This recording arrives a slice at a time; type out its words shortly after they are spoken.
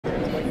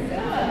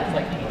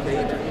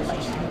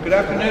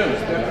Good afternoon.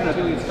 Good afternoon. I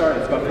think we can start.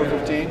 It's about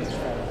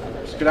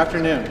 4:15. Good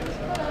afternoon.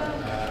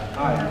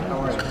 Hi, how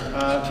are you?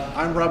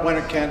 I'm Rob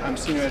Weiner-Kent. I'm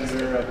senior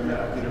editor of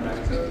American Theater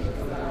Magazine.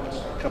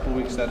 A couple of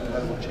weeks that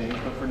will change,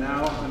 but for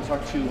now, I'm going to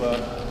talk to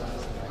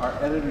our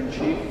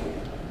editor-in-chief,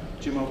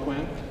 Jim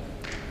O'Quinn,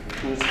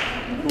 who was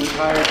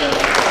hired.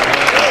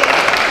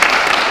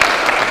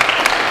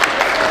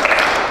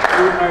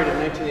 You were hired in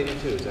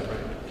 1982, is that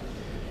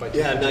right?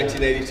 Yeah,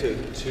 1982.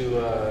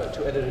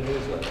 To edit a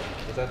newsletter.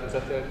 Is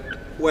that the?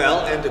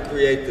 Well, and to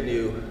create the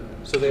new.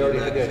 So they already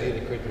had the idea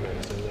to create the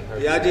magazine.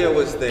 The idea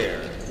was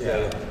there.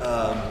 Yeah.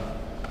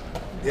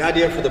 The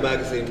idea for the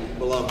magazine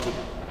belonged to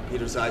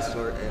Peter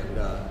Zeisler and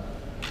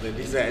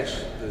Lindy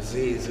Zesch, the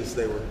Z's as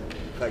they were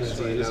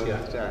affectionately known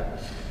at the time.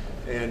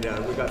 And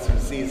we got some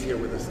Z's here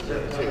with us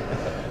today too.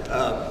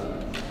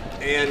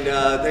 And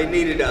they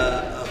needed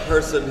a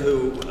person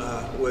who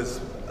was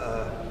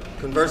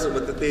conversant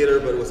with the theater,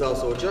 but was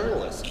also a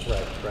journalist,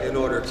 right. In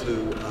order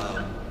to,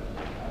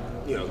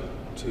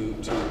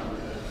 to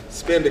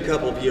spend a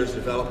couple of years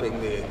developing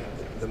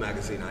the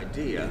magazine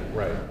idea,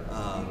 right?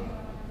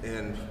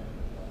 And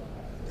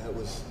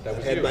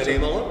that had my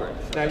name all over it.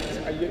 Now,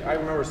 I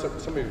remember some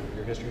of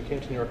your history. You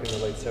came to New York in the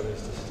late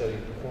 '70s to study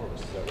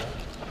performance. Is that right?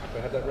 Do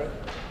I have that right?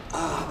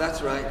 Ah,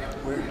 that's right.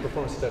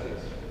 Performance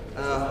studies.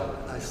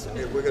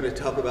 We're going to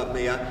talk about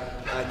me. I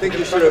think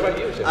you should have.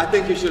 I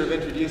think you should have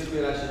introduced me,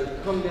 and I should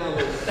have come down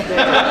with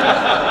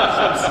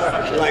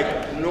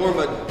like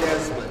Norma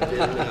Desmond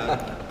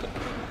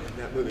in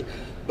that movie.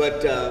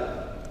 But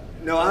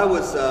no,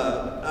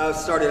 I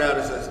started out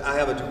as I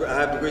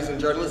have degrees in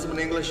journalism and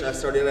English. I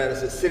started out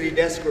as a city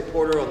desk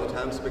reporter on the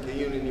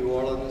Times-Picayune in New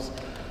Orleans.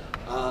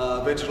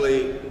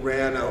 Eventually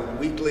ran a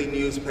weekly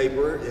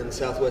newspaper in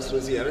Southwest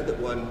Louisiana that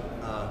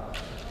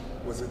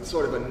was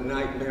sort of a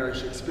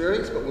nightmarish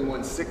experience, but we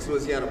won 6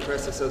 Louisiana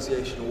Press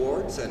Association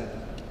awards and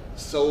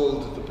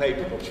sold the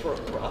paper for a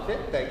profit.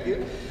 Thank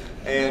you.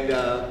 And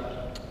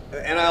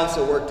I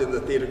also worked in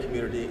the theater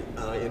community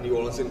in New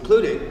Orleans,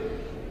 including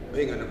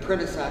being an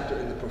apprentice actor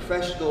in the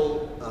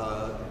professional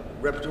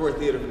repertory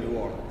theater of New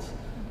Orleans.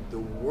 The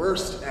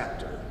worst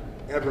actor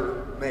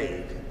ever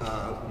made,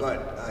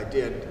 but I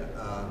did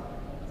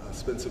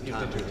spend some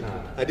time.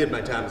 I did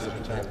my time as a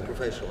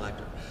professional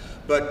actor.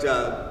 But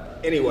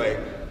anyway,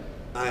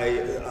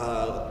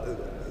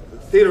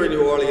 theater in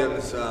New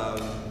Orleans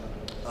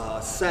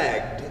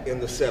sagged in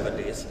the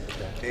 70s,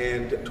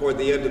 and toward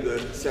the end of the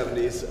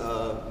 70s,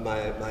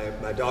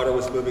 my daughter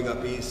was moving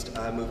up east.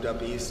 I moved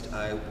up east.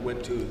 I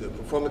went to the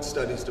performance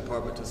studies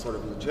department to sort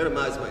of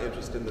legitimize my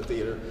interest in the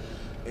theater,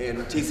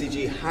 and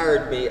TCG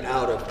hired me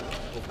out of.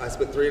 I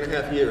spent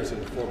 3.5 years in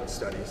performance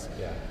studies,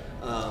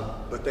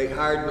 but they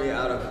hired me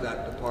out of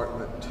that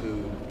department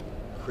to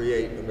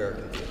create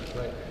American Theater.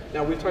 Right.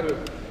 Now we've talked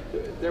about.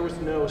 There was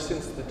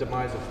since the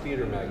demise of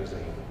Theater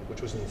magazine,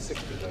 which was in the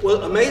 60s.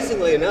 Well,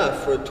 amazingly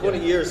enough, for 20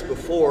 years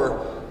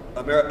before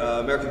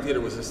American Theater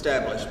was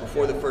established,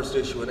 before the first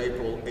issue in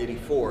April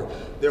 '84,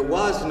 there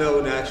was no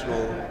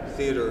national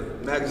theater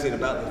magazine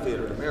about the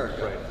theater in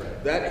America.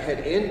 Right. That had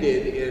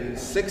ended in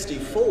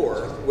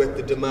 '64 with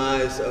the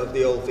demise of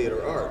the old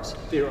Theater Arts.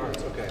 Theater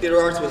Arts, okay.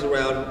 Theater Arts was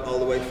around all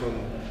the way from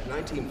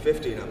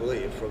 1915, I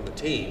believe, from the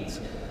teens,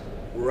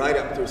 right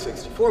up through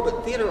 '64,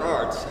 but Theater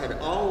Arts had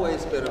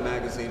always been a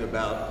magazine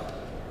about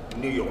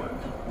New York,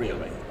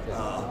 really.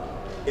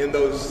 In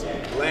those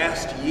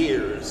last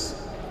years,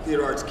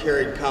 Theater Arts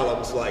carried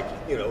columns like,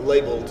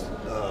 labeled,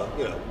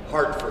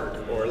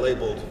 Hartford or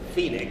labeled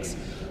Phoenix,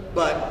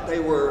 but they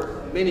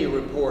were mini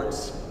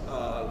reports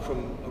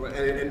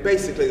and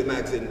basically the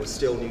magazine was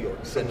still New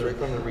York centric.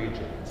 From the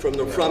region. From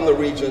the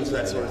regions,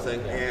 that sort of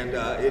thing, and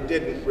it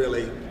didn't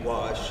really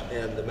wash,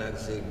 and the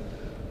magazine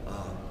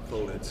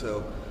folded.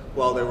 So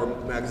while there were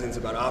magazines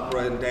about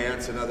opera and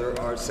dance and other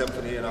art,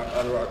 symphony and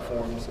other art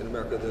forms in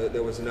America,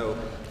 there was no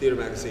theater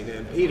magazine.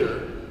 And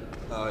Peter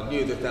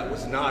knew that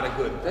was not a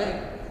good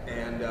thing,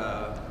 and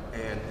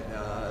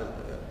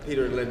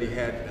Peter and Lindy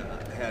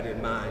had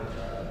in mind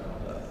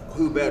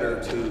who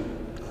better to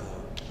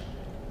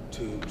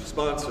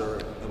sponsor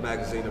a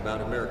magazine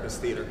about America's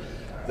theater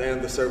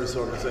than the service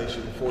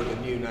organization for the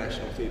new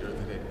national theater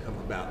that had come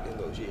about in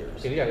those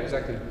years. Yeah,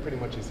 pretty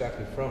much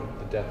exactly from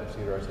the death of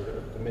Theater Arts,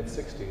 the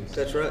mid-'60s.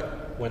 That's right.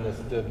 When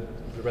the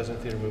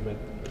resident theater movement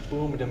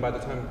boomed, and by the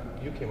time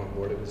you came on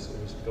board, it was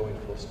going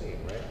full steam,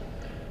 right?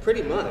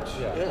 Pretty much.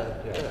 Yeah.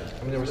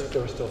 I mean, there were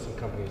still some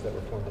companies that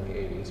were formed in the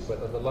 '80s, but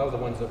a lot of the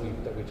ones that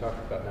we talked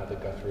about now, the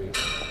Guthrie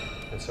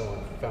and so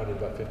on, founded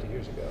about 50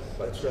 years ago.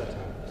 That's right.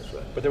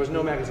 But there was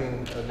no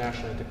magazine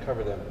nationally to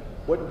cover them.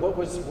 What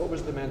was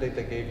the mandate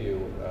they gave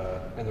you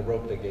and the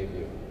rope they gave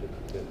you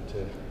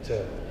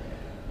to?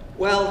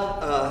 Well,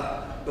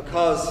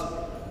 because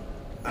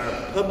our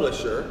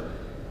publisher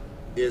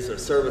is a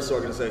service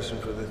organization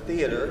for the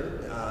theater,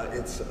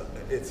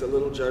 it's a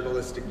little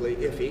journalistically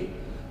iffy.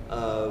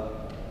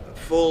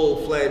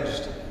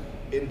 Full-fledged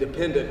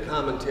independent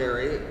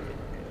commentary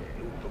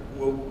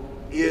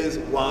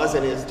was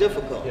and is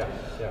difficult. Yeah,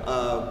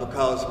 yeah.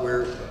 Because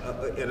we're,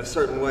 in a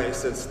certain way,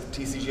 since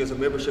TCG is a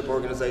membership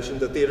organization,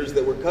 the theaters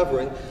that we're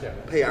covering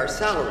pay our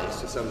salaries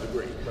to some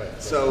degree.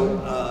 Right. So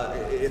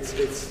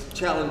it's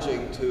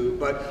challenging to,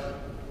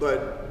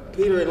 but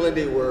Peter and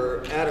Lindy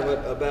were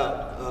adamant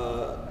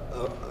about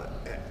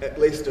at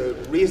least a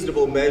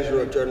reasonable measure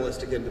of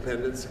journalistic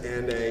independence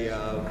and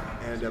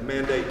a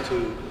mandate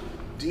to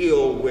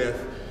deal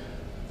with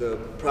the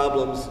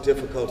problems,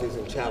 difficulties,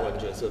 and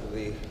challenges of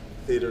the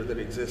theater that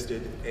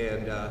existed.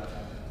 And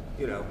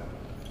you know,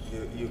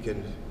 you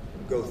can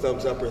go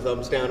thumbs up or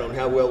thumbs down on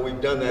how well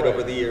we've done that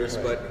over the years,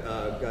 but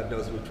God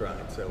knows we've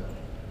tried. So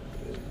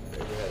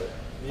there you have it.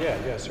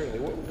 Yeah, certainly.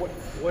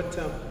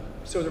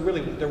 So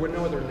there were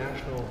no other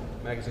national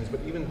magazines,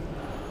 but even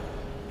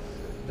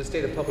the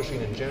state of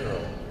publishing in general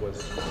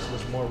was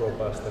more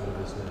robust than it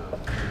is now.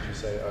 Would you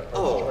say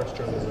arts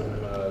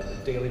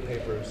journalism, daily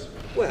papers?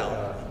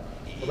 Well,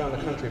 around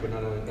the country, but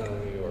not only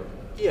New York.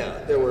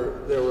 Yeah, there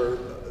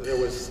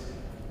was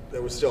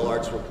still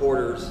arts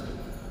reporters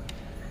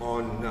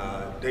on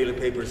daily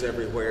papers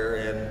everywhere,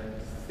 and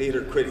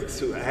theater critics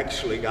who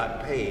actually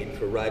got paid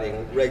for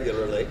writing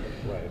regularly.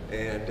 Right.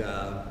 And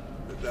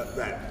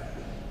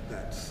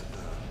that's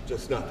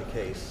just not the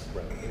case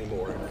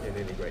anymore in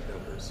any great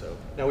numbers. So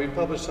now we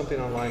published something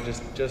online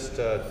just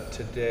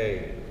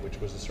today, which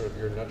was sort of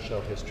your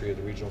nutshell history of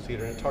the regional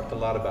theater, and it talked a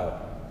lot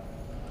about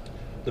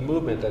the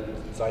movement that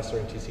Zeisler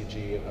and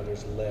TCG and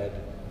others led,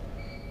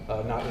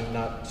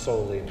 not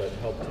solely, but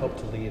helped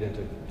to lead and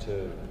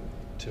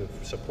to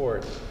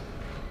support,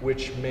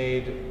 which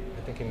made,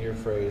 I think in your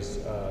phrase,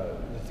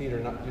 the theater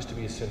not used to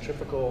be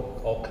centrifugal,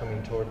 all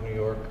coming toward New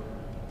York.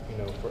 You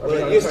know,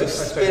 it used to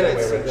spin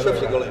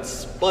centrifugal. It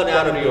spun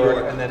out of New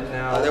York, and then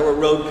now there were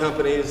road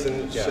companies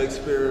and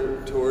Shakespeare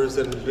tours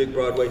and big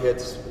Broadway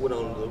hits went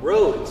on the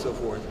road and so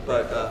forth.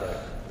 But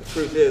the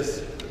truth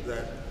is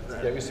that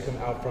it used to come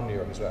out from New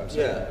York, is what I'm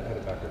saying. Yeah,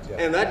 headed backwards. Yeah,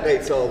 and that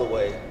dates all the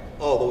way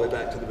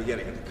back to the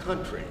beginning of the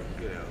country.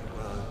 You know,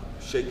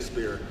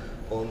 Shakespeare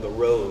on the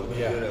road.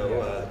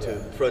 To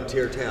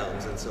frontier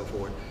towns and so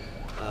forth.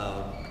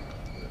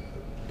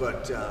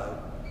 But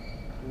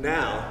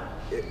now.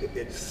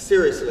 It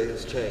seriously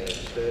has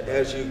changed,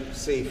 as you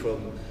see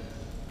from,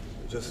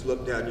 just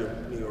look down your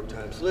New York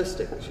Times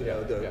listings. You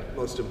know, the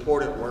most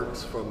important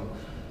works from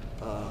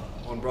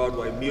on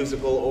Broadway,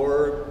 musical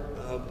or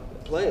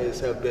plays,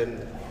 have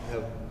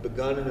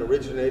begun and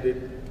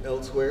originated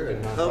elsewhere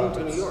and come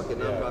to New York in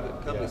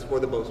nonprofit companies for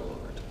the most part.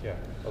 Yeah,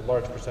 a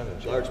large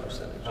percentage. Large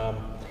percentage.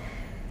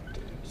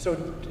 So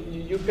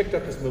you picked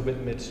up this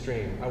movement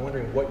midstream. I'm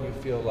wondering what you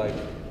feel like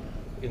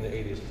in the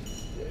 80s.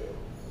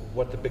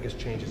 What the biggest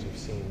changes you've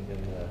seen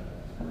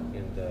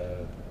in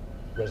the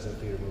resident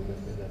theater movement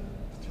in the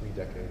 3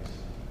 decades?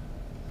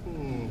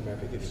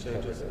 Biggest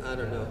changes? I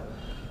don't know.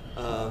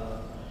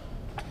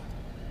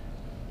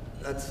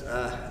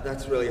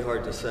 That's really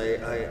hard to say.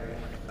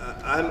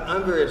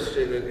 I'm very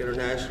interested in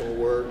international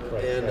work,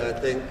 I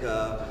think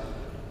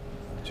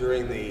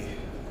during the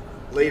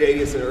late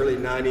 80s and early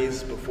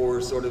 90s,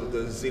 before sort of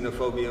the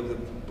xenophobia of the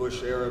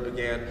Bush era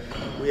began,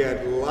 we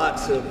had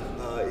lots of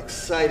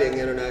exciting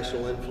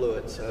international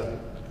influence. I'm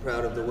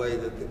proud of the way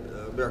that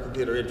the American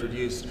theater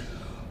introduced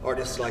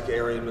artists like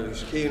Ariane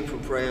Mnouchkine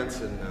from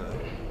France and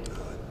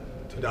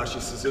Tadashi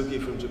Suzuki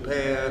from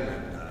Japan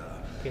and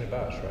Pina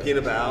Bausch, right?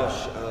 Pina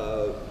Bausch,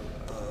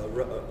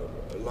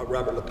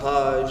 Robert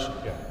Lepage,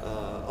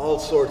 all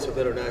sorts of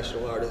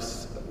international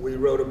artists we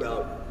wrote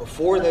about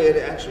before they had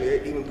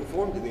actually even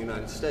performed in the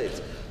United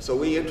States. So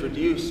we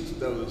introduced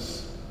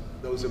those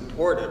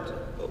important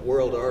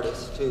world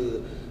artists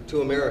to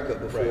America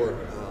before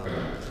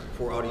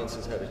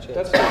audiences had a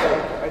chance.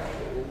 That's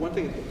one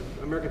thing.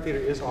 American theater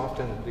is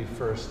often the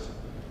first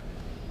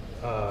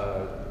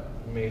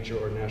major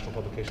or national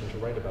publication to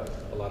write about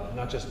a lot of,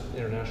 not just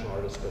international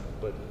artists,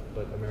 but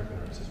American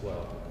artists as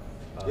well.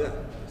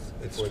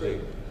 It's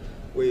true.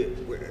 We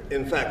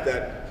in fact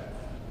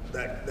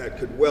that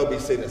could well be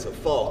seen as a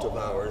fault of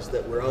ours,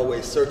 that we're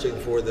always searching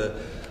for the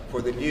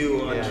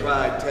new,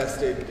 untried,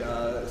 tested,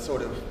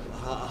 sort of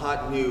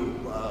hot new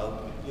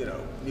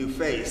new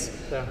face,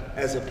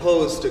 as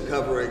opposed to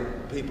covering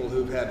people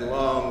who've had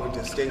long,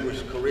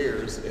 distinguished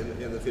careers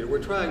in the theater.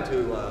 We're trying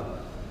to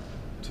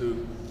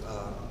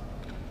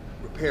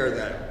repair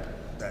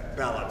that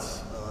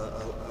balance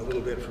a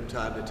little bit from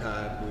time to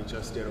time. We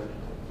just did a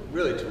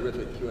really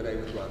terrific Q&A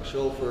with Rock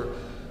Schulfer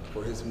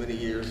for his many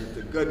years at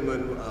the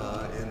Goodman.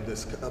 In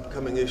this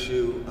upcoming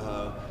issue,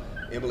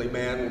 Emily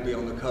Mann will be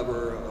on the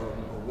cover of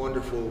a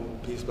wonderful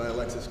piece by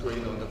Alexis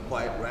Green on the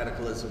quiet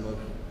radicalism of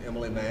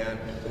Emily Mann.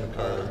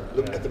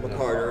 Look at the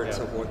McCarter and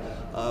so forth.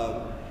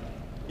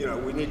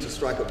 We need to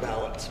strike a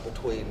balance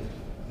between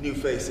new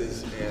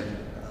faces and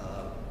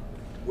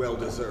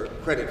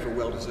well-deserved credit for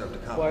well-deserved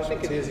accomplishments. Well,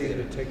 I think it is easy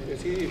to take.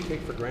 It's easy to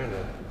take for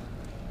granted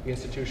the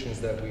institutions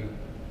that we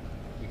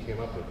came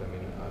up with. I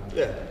mean,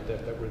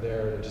 that were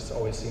there and just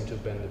always seemed to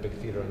have been the big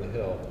theater on the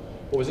hill.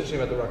 What was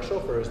interesting about the Rock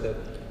Schulfer is that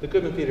the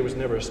Goodman Theater was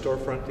never a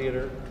storefront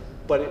theater.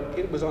 but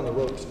it was on the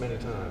ropes many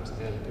times,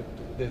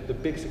 and the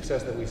big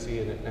success that we see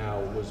in it now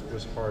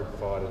was hard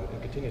fought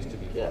and continues to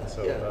be fought.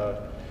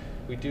 So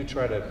we do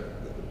try to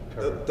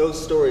cover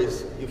those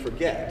stories you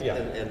forget, yeah.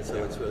 and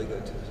so it's really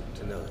good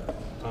to know that.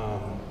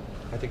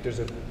 I think there's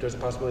a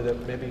possibility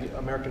that maybe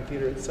American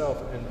theater itself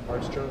and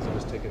arts journalism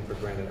is taken for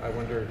granted. I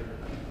wondered,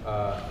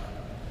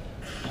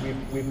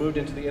 we've moved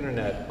into the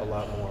internet a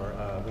lot more.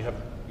 We have,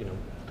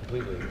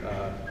 completely.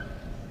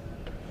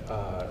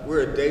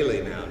 We're a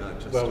daily now, not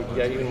just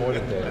even more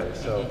than daily.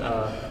 So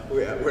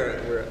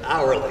we're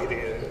hourly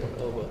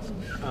almost.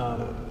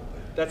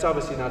 That's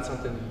obviously not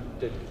something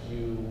that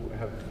you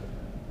have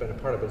been a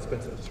part of, but it's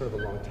been sort of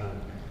a long time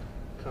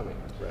coming,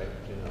 right?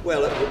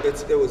 Well,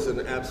 it was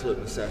an absolute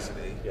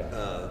necessity,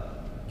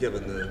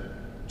 given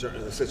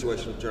the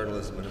situation of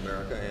journalism in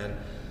America, and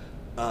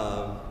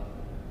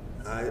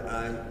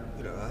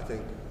I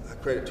think I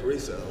credit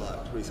Teresa a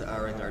lot, Teresa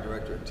Eyring, our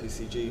director at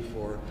TCG,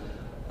 for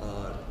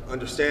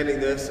understanding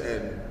this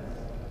and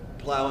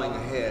plowing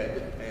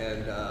ahead.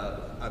 And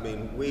I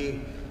mean,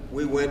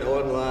 we went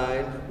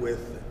online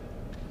with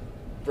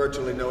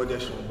virtually no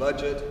additional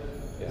budget,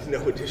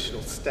 no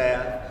additional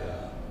staff.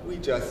 We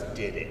just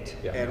did it,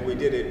 and we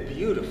did it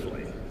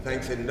beautifully,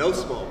 thanks in no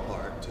small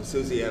part to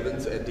Susie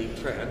Evans and Deep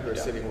Tran, who are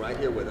sitting right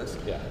here with us.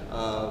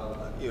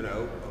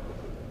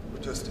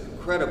 Just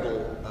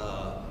incredible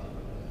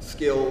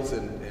skills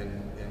and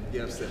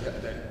gifts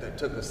that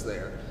took us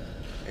there,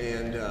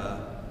 and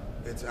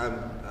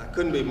I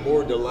couldn't be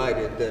more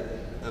delighted that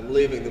I'm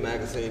leaving the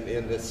magazine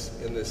in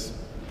this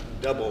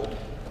double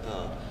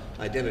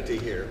identity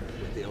here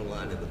with the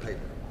online and the paper.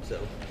 So,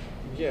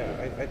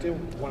 I do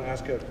want to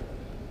ask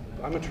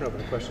I'm going to turn over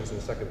to questions in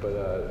a second, but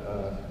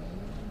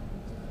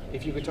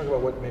if you could talk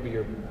about what maybe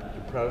your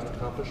proudest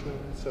accomplishment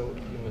so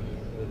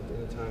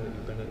in the time that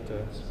you've been at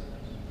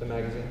the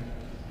magazine.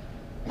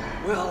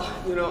 Well,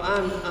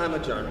 I'm a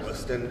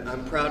journalist, and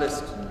I'm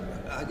proudest,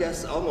 I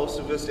guess, almost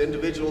of just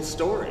individual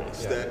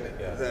stories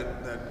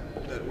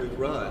that we've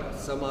run.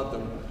 Some of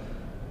them,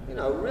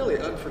 really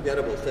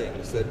unforgettable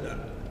things that,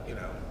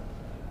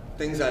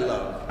 things I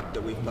love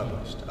that we've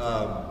published.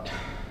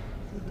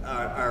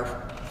 Our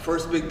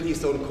first big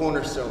piece on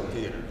Cornerstone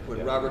Theater,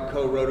 when Robert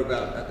Coe wrote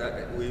about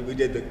that, we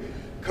did the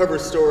cover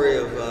story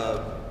of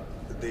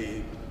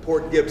the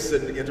Port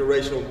Gibson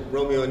interracial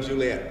Romeo and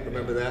Juliet.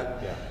 Remember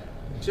that? Yeah.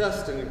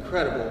 Just an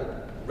incredible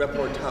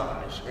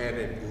reportage, and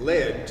it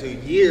led to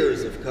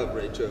years of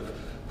coverage of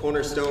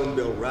Cornerstone,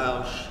 Bill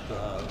Rausch,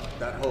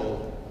 that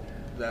whole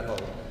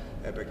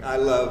epic. I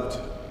loved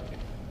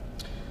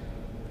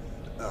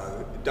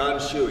Don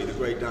Shuey, the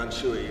great Don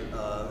Shuey,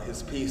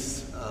 his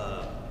piece.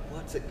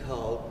 What's it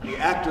called? The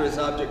Actor as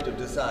Object of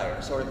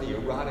Desire, sort of the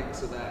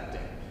erotics of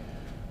acting.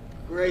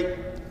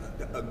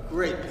 A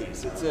great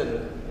piece.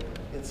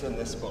 It's in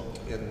this book.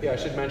 I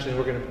should mention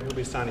we'll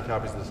be signing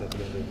copies of this at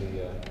the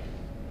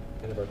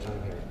end of our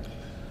time here.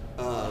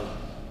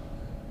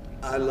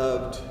 I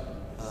loved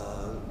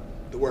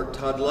the work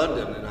Todd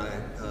London and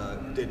I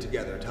did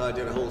together. Todd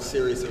did a whole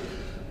series of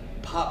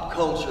pop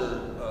culture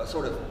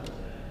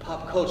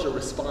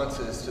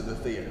responses to the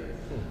theater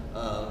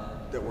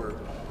that were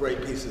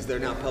great pieces. They're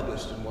now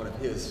published in one of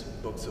his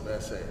books of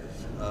essays.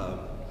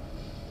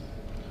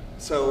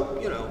 So,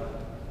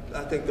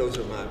 I think those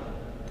are my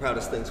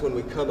proudest things, when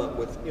we come up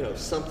with,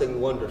 something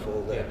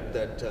wonderful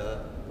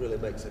that really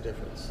makes a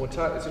difference. Well,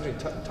 Todd, it's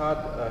interesting. Todd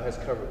has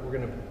covered. We're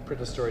going to print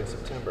the story in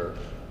September.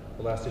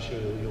 The last issue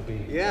you'll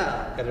be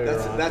editor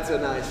on. That's a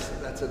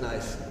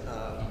nice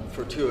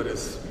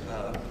fortuitous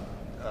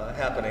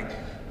happening.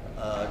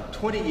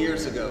 20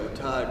 years ago,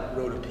 Todd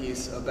wrote a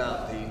piece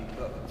about the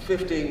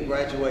 15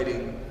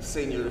 graduating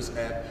seniors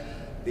at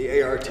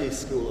the ART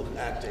School of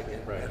Acting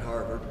at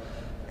Harvard,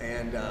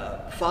 and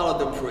followed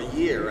them for a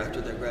year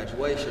after their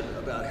graduation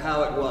about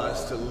how it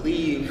was to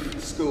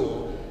leave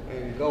school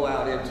and go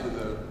out into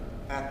the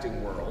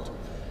acting world.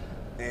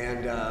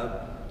 And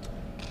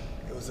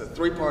it was a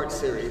 3-part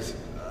series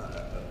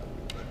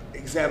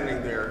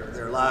examining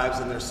their lives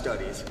and their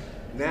studies.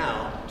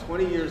 Now,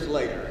 20 years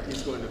later,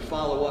 he's going to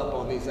follow up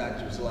on these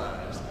actors'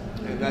 lives,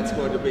 and that's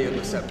going to be in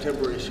the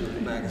September issue of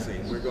the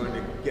magazine. We're going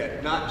to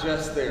get not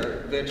just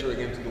their venturing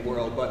into the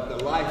world, but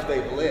the life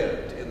they've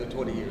lived in the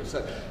 20 years.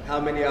 So how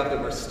many of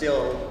them are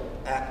still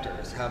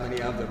actors? How many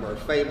of them are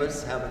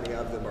famous? How many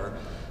of them are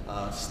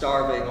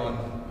starving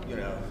on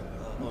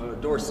a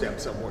doorstep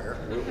somewhere?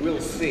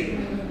 We'll see,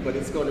 but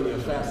it's going to be a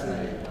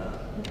fascinating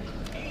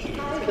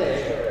Hi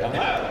there.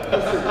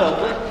 Mr.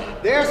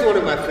 Copeland. There's one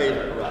of my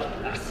favorite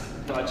writers,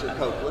 Roger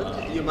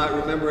Copeland. You might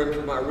remember him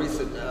from our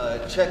recent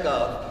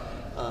Chekhov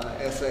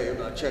essay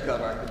about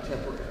Chekhov, our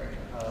contemporary.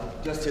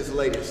 Just his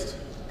latest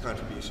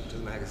contribution to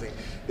the magazine.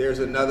 There's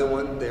another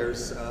one.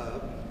 There's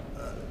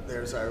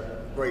our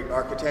great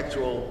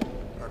architectural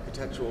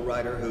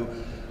writer who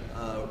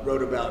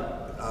wrote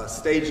about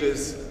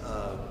stages,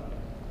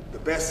 the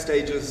best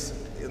stages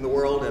in the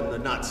world and the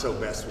not so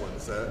best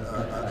ones.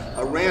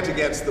 A rant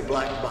against the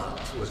black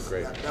box was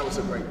great. That was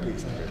a great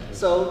piece.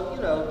 So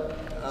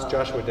it's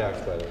Joshua Dax,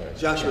 by the way.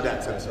 Joshua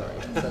Dax, I'm sorry.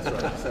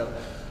 That's right. So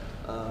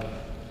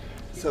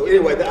So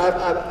anyway,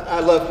 I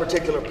love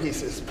particular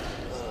pieces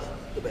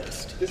the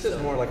best. This is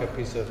more like a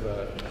piece of,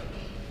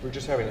 we're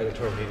just having an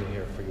editorial meeting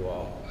here for you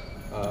all.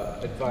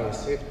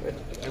 Advice,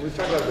 and we've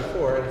talked about it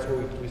before, and it's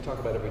what we talk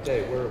about every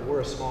day. We're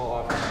a small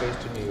office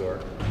based in New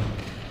York,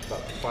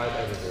 about 5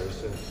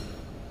 editors, and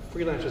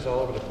freelancers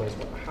all over the place.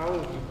 But how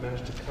have you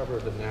managed to cover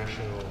the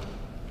national,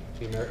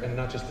 the American, and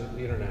not just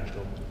the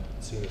international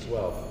scene as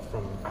well,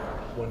 from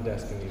one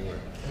desk in New York?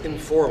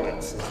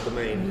 Informants is the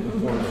main.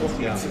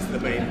 Informants is the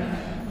main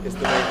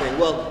thing.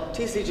 Well,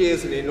 TCG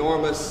is an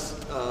enormous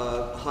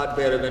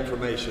hotbed of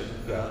information,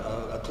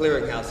 a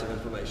clearinghouse of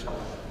information.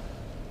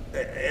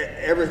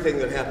 Everything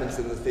that happens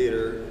in the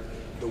theater,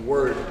 the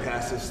word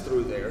passes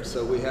through there,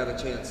 so we have a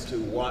chance to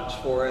watch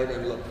for it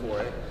and look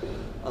for it.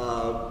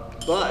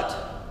 But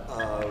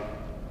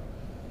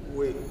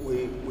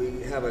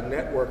we have a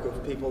network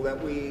of people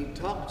that we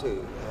talk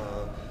to,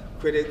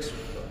 critics,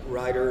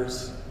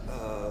 writers,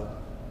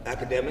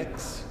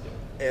 academics,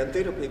 and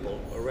theater people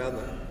around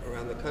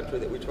the country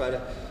that we try to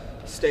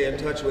stay in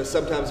touch with.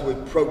 Sometimes we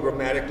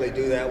programmatically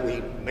do that.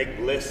 We make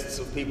lists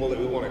of people that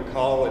we want to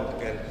call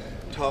and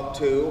talk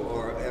to,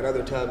 or at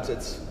other times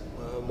it's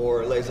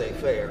more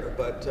laissez-faire.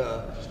 But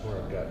just more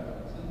of gut.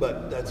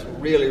 But that's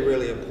really,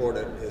 really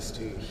important, is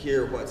to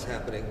hear what's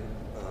happening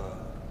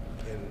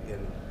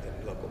in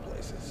local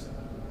places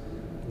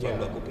from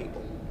local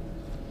people.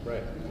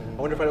 Right.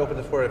 I wonder if I'd open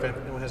the floor if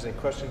anyone has any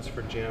questions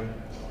for Jim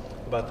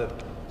about the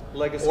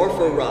legacy. Or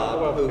for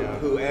Rob,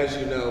 who, as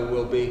you know,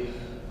 will be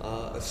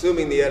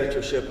assuming the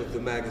editorship of the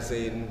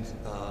magazine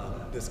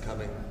this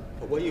coming.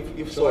 Well, you've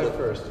July sort of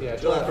 1st. Yeah,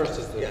 July 1st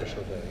is the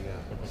official day. Yeah.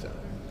 So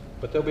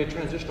But there'll be a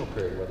transitional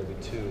period where there'll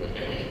be two.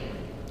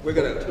 We're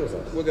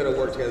gonna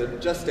work together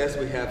just as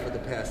we have for the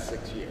past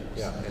 6 years.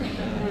 Yeah.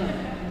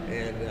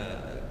 And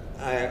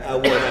I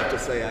would have to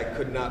say I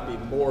could not be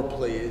more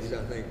pleased.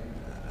 I think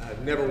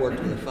I've never worked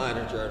with a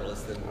finer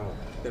journalist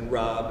than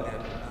Rob,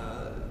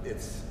 and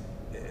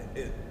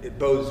it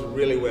bodes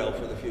really well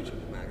for the future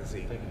of the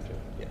magazine. Thank you, Jim.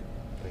 Yeah.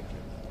 Thank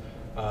you.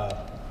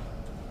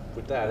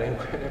 With that,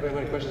 anybody have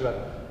any questions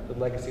about the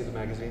legacy of the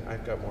magazine?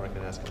 I've got more I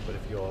can ask him, but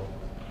if you all,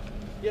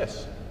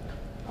 yes.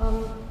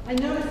 I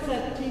noticed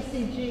that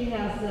TCG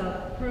has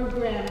a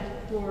program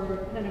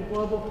for kind of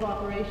global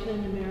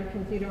cooperation.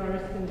 American theater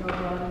artists can go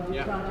abroad and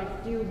do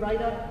projects. Do you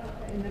write up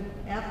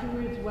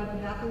afterwards what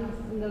happens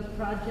in those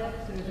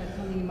projects, or is that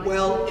something you might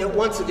do?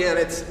 Once again,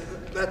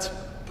 that's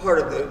part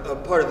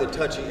of the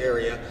touchy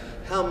area.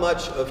 How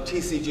much of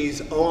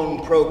TCG's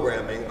own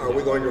programming are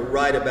we going to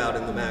write about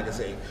in the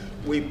magazine?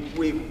 We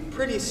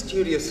pretty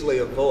studiously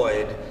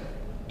avoid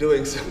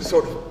doing some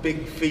sort of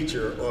big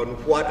feature on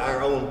what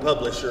our own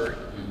publisher's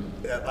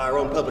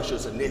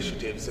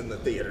initiatives in the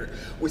theater.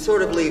 We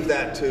sort of leave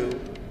that to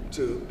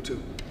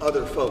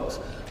other folks.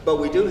 But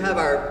we do have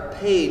our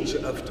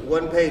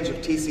one page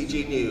of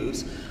TCG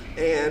News,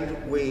 and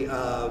we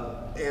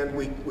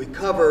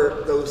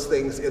cover those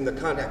things in the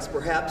context.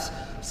 Perhaps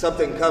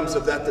something comes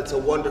of that that's a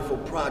wonderful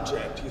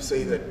project, you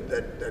see,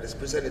 that is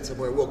presented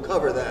somewhere. We'll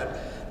cover that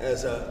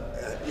as a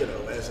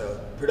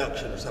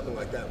production or something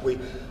like that. We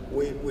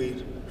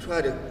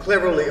try to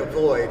cleverly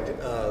avoid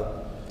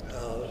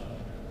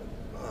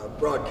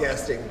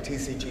broadcasting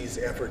TCG's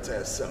efforts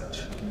as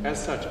such.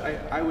 As such,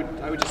 I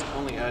would just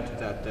only add to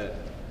that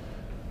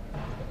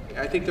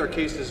I think there are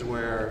cases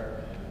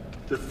where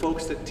the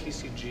folks that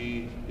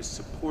TCG is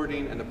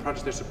supporting and the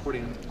projects they're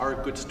supporting are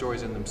good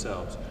stories in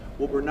themselves.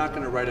 What we're not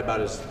going to write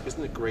about is,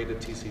 isn't it great that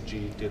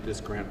TCG did this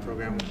grant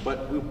program?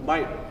 But we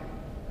might,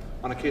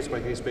 on a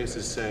case-by-case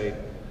basis, say,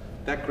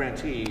 that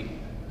grantee,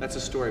 that's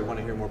a story, I want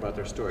to hear more about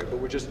their story. But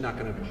we're just not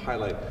going to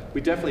highlight.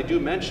 We definitely do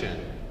mention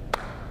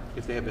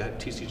if they have a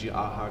TCG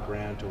AHA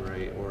grant or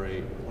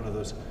one of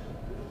those.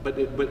 But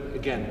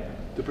again,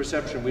 the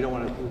perception, we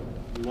want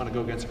to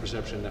go against the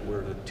perception that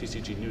we're the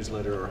TCG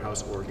newsletter or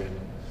House Organ.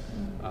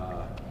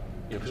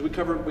 Because we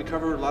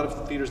cover a lot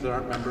of theaters that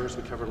aren't members.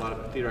 We cover a lot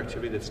of theater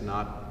activity that's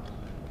not,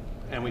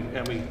 and we're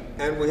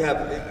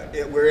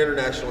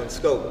international in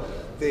scope.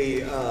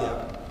 The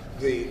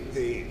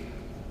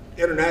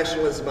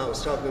internationalism I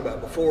was talking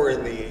about before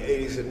in the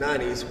 80s and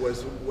 90s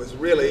was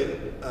really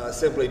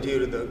simply due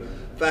to the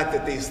fact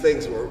that these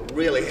things were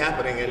really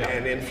happening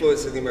and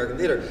influencing the American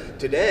theater.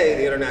 Today,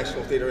 the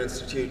International Theater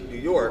Institute New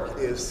York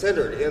is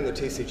centered in the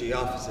TCG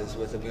offices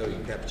with Emilio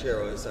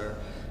Cappuccero as our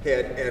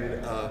head,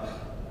 and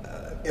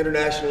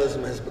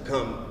internationalism has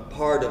become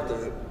part of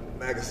the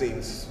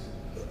magazine's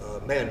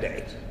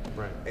mandate.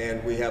 Right.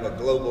 And we have a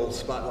global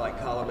spotlight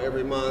column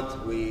every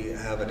month. We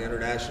have an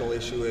international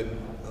issue in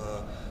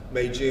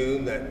May,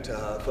 June that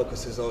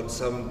focuses on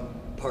some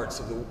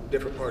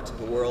different parts of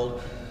the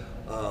world.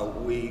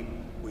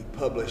 We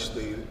publish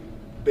the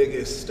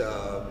biggest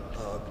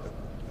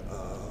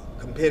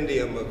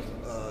compendium of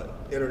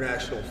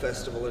international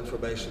festival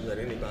information that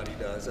anybody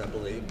does, I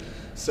believe.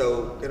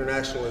 So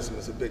internationalism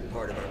is a big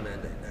part of our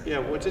mandate now. Yeah,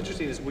 what's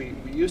interesting is we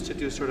used to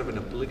do sort of an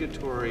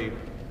obligatory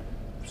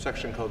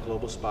section called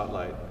Global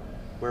Spotlight,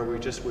 where we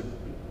just would,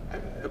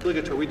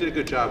 obligatory, we did a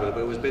good job of it,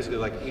 but it was basically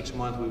like each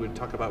month we would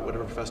talk about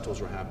whatever festivals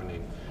were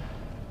happening.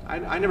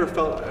 I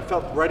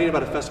felt writing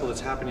about a festival that's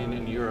happening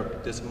in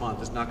Europe this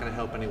month is not going to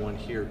help anyone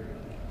here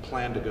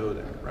plan to go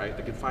there, right?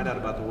 They can find out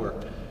about the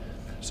work.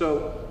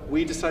 So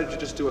we decided to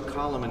just do a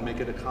column and make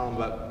it a column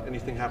about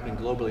anything happening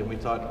globally. And we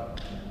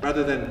thought,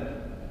 rather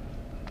than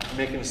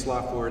making a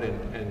slot for it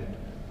and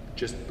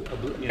just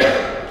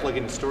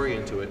plugging a story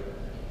into it,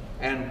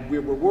 and we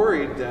were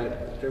worried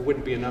that there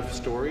wouldn't be enough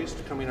stories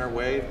coming our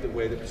way, the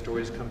way that the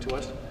stories come to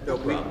us. No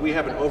problem. We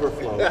have an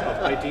overflow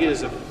of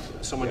ideas of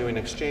someone doing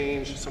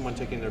exchange, someone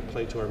taking their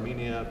play to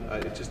Armenia.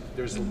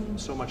 There's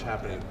so much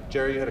happening.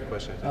 Jerry, you had a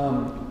question.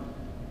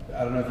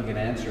 I don't know if you can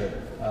answer it.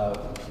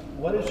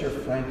 What is your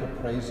frank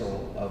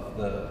appraisal of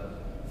the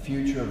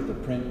future of the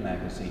print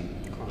magazine?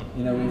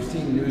 You know, we've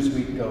seen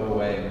Newsweek go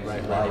away,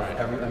 Right.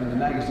 I mean, the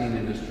magazine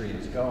industry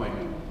is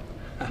going,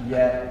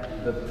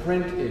 yet the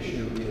print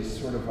issue is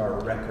sort of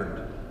our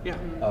record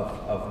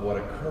of what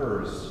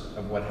occurs,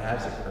 of what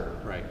has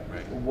occurred. Right.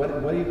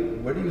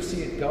 Where do you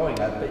see it going?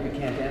 I bet you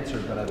can't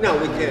answer, but No,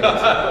 we can't.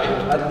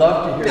 I'd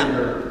love to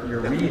hear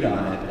your read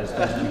on it as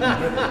best you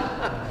can give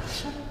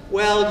it.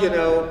 Well, you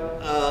know,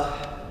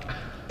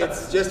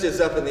 it's just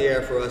as up in the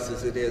air for us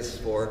as it is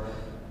for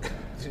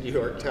the New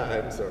York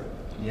Times or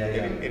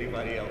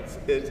anybody else.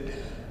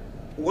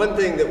 One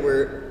thing that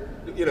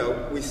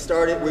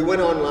we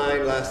went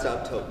online last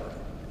October.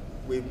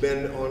 We've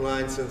been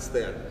online since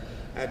then.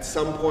 At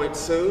some point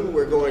soon,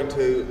 we're going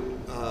to,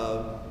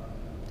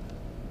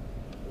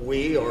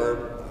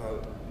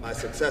 my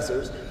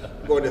successors,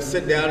 are going to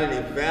sit down and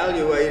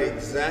evaluate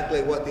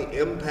exactly what the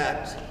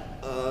impact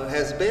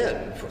has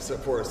been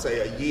for say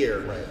a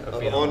year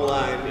of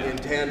online in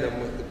tandem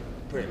with the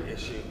print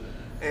issue,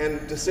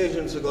 and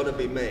decisions are going to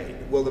be made.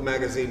 Will the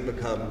magazine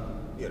become,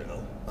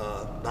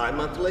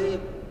 bi-monthly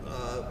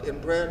in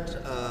print,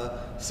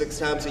 6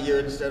 times a year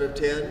instead of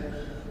 10?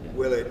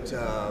 Will it,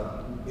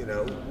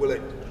 will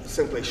it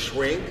simply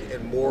shrink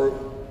and more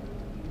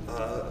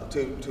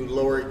to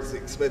lower its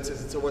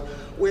expenses and so on?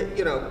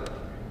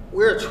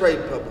 We're a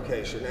trade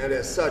publication, and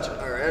as such,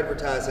 our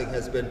advertising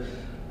has been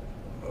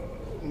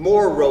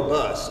more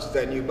robust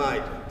than you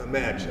might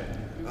imagine.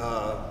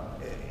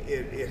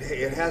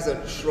 It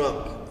hasn't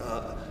shrunk.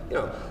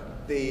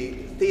 The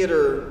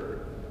theater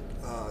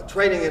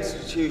training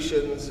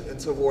institutions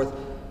and so forth,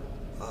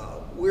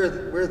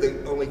 we're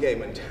the only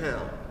game in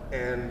town,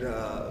 and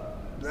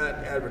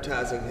that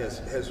advertising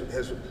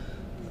has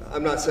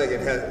I'm not saying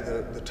it has,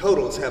 the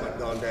totals haven't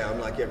gone down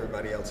like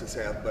everybody else's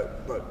have,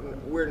 but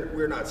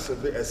we're not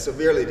as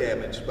severely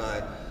damaged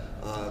by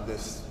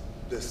this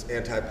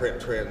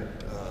anti-print trend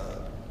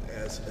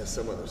as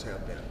some others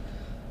have been.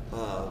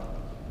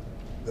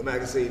 The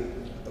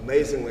magazine,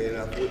 amazingly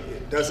enough,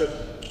 it doesn't.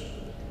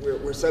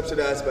 We're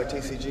subsidized by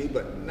TCG,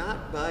 but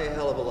not by a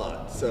hell of a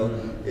lot. So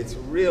it's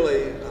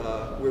really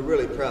we're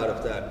really proud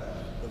of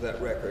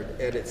that record,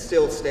 and it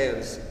still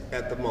stands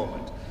at the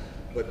moment.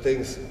 But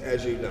things,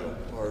 as you know,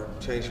 are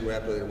changing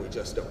rapidly, and we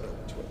just don't know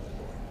which way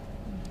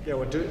they're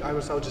going. Yeah, I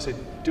would just say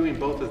doing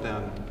both of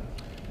them,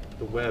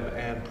 the web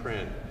and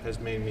print, has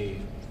made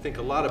me think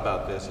a lot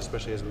about this,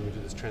 especially as we move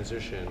through this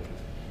transition.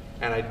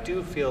 And I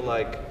do feel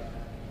like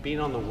being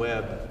on the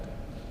web,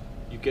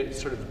 you get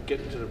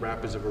into the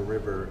rapids of a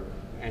river,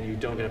 and you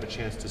don't have a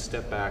chance to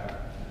step back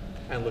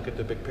and look at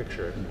the big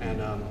picture. And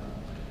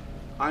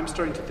I'm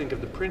starting to think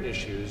of the print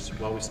issues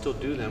while we still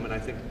do them, and I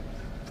think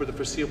for the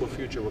foreseeable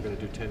future, we're going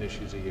to do 10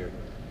 issues a year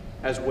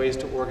as ways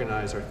to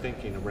organize our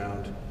thinking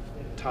around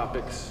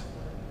topics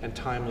and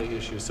timely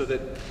issues, so that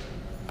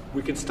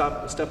we can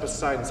step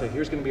aside and say,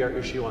 here's going to be our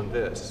issue on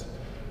this.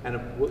 And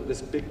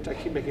this big, I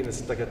keep making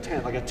this like a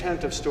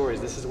tent of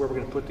stories. This is where we're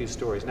going to put these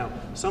stories. Now,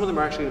 some of them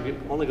are actually going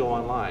to only go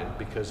online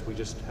because we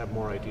just have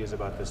more ideas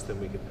about this than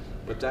we could.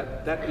 But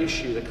that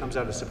issue that comes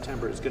out in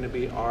September is going to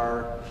be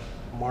our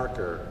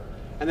marker.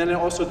 And then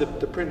also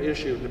the print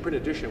issue, the print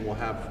edition will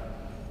have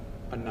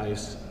a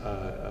nice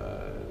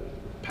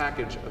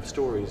package of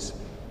stories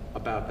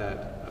about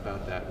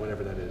that,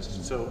 whatever that is.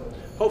 So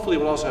hopefully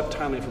we'll also have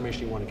timely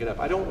information you want to get up.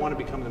 I don't want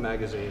to become the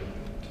magazine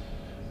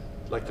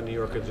like the New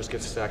Yorker that just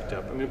gets stacked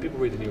up. I mean, people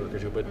read the New Yorker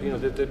too, but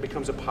that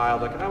becomes a pile.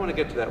 Like, I want to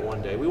get to that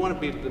one day. We want to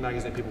be the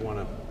magazine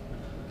people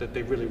that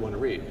they really want to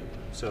read.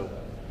 So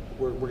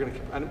we're going to,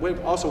 and we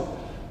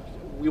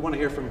want to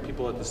hear from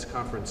people at this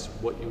conference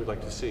what you would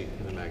like to see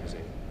in the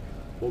magazine.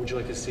 What would you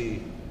like to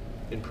see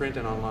in print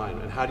and online,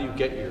 and how do you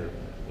get your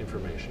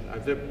information?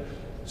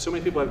 So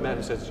many people I've met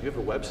who says, "Do you have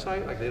a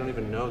website?" Like, they don't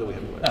even know that we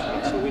have a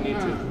website. So we need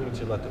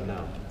to let them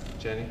know.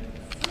 Jenny?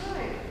 Some of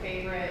my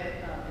favorite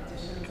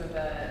editions of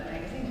the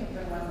magazine have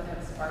been ones that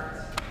have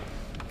sparked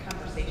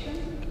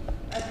conversation.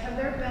 Have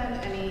there been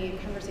any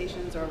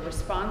conversations or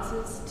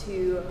responses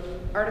to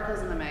articles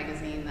in the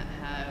magazine that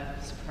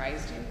have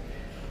surprised you?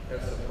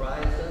 Have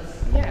surprised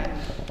us? Yeah.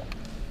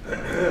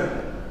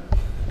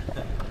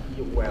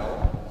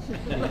 Well,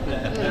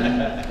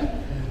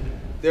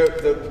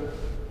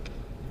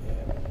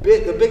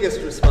 the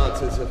biggest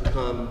responses have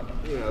come.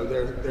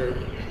 They're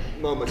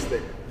moments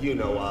that you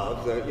know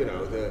of.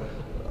 The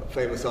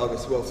famous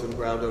August Wilson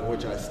 "Ground on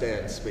Which I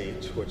Stand"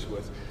 speech, which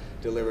was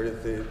delivered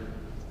at the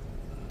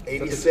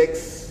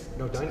 86,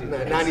 No,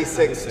 96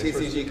 96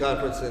 TCG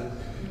conference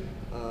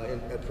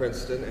at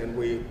Princeton, and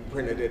we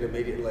printed it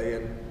immediately,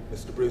 and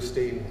Mr.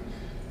 Brewstein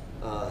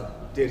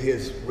did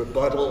his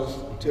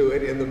rebuttals to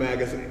it in the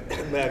magazine,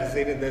 and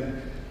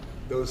then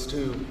those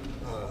two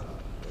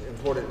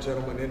important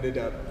gentlemen ended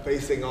up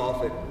facing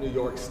off at New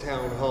York's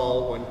Town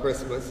Hall one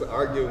Christmas,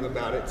 arguing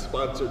about it,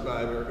 sponsored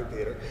by American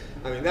Theater.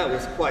 I mean, that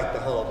was quite the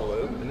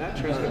hullabaloo. And that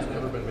transcript's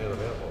never been made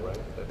available, right?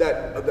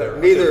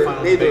 Neither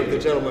of the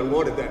gentlemen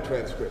wanted that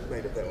transcript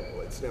made available.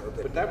 It's never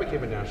been. But that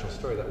became a national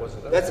story.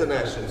 That's a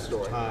national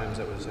story. Times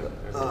that was.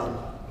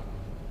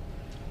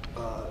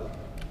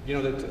 You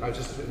know, I was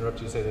just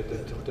interrupting you to say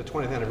that the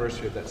 20th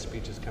anniversary of that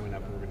speech is coming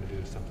up, and we're going to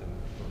do something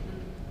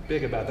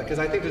big about that, because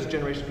I think there's a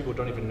generation of people who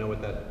don't even know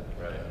what that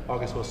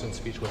August Wilson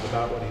speech was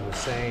about, what he was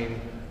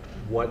saying,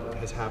 what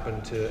has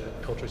happened to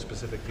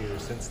culture-specific theater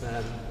since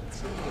then.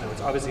 It's,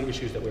 it's obviously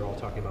issues that we're all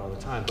talking about all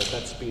the time, but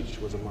that speech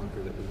was a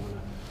marker that we want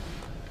to.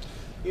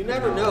 You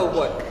never know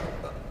what.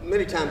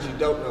 Many times you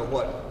don't know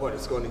what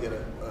is going to get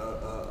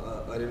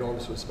an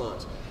enormous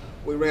response.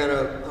 We ran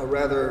a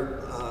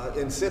rather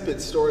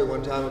insipid story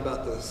one time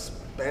about the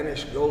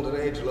Spanish Golden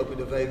Age, Lope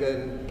de Vega,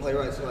 and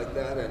playwrights like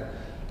that, and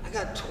I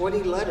got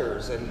 20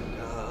 letters and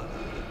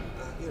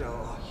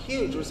a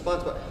huge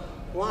response. But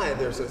why?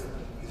 Is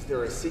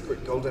there a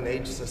secret Golden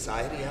Age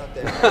society out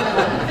there?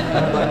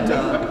 But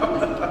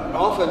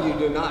often you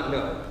do not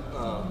know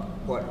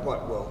what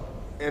will.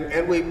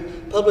 And we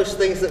publish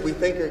things that we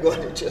think are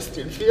going to just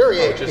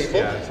infuriate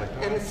people, it's like,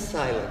 and it's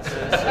silence.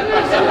 Right.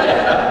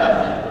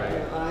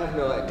 I have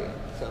no idea.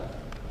 So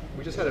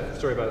We just had a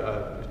story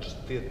about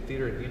just the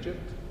theater in Egypt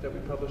that we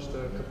published,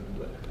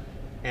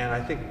 and I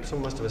think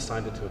someone must have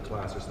assigned it to a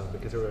class or something,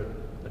 because there were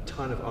a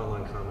ton of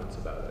online comments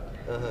about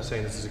it,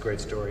 saying this is a great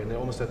story, and they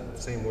almost had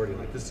the same wording,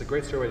 like, this is a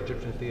great story about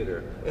Egyptian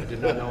theater. I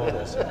did not know all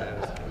this.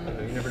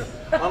 And you never know.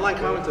 Online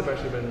comments have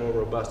actually been more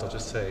robust, I'll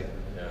just say,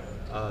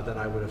 than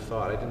I would have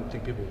thought. I didn't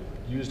think people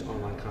used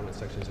online comment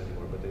sections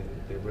anymore, but they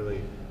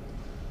really,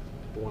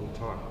 people want to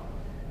talk.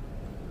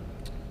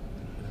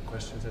 Any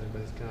questions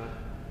anybody's got?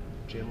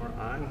 Jim or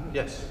I?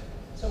 Yes.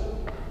 So,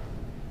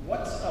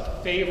 what's a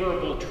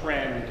favorable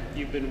trend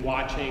you've been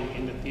watching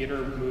in the theater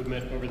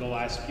movement over the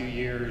last few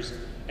years?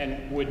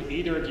 And would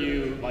either of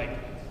you,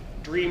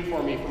 dream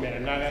for me for a minute?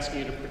 I'm not asking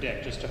you to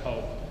predict, just to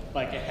hope.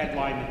 Like a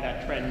headline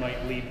that trend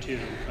might lead to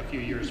a few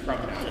years from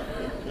now.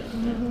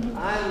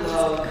 I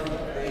love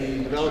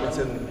the developments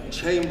in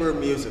chamber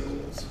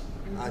musicals.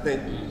 I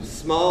think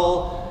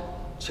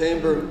small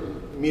chamber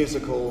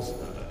musicals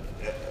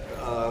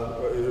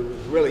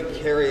really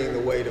carrying the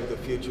weight of the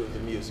future of the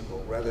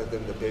musical, rather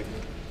than the big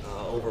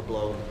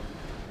overblown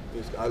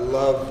music. I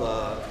love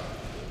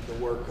the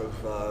work of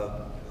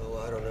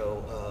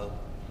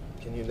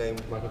can you name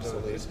Michael some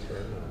of these?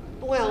 John.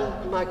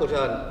 Well, Michael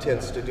John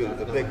tends to do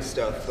the big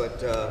stuff, but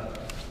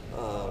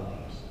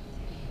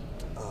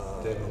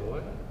Dave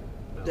Malloy?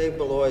 No. Dave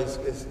Malloy's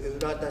is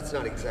not. That's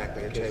not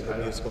exactly a chamber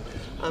musical.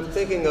 I'm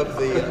thinking of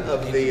the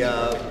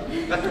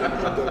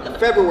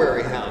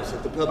February House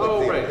at the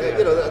Public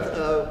Theater.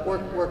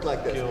 Right, work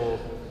like this. Gil,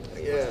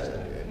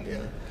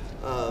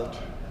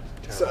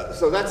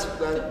 So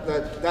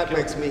that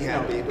makes me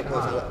happy,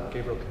 because I like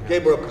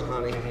Gabriel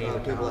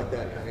Kahane, people like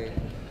that.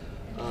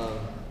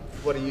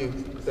 What do you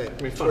think?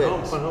 I mean, Fun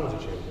Home is a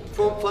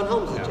chamber. Fun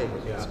Home's a chamber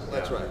musical.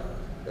 That's right.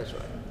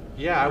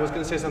 Yeah, I was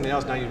going to say something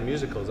else. Now you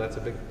musicals. That's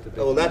a big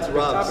that's big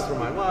Rob's topic for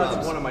mine. Well,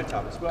 it's one of my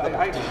topics. Well,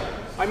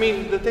 I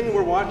mean, the thing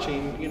we're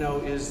watching,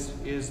 is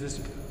this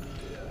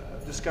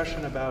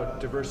discussion about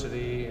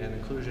diversity and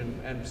inclusion,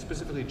 and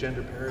specifically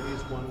gender parity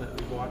is one that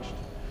we've watched.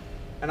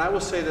 And I will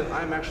say that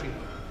I'm actually,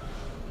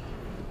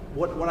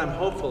 what I'm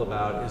hopeful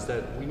about is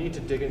that we need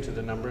to dig into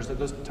the numbers. That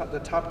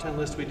the top 10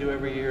 list we do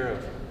every year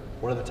of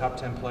what are the top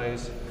 10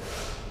 plays.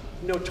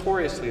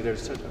 Notoriously,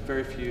 there's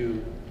very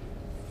few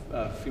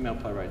female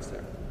playwrights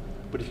there.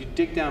 But if you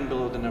dig down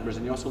below the numbers,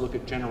 and you also look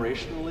at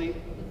generationally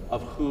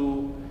of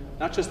who,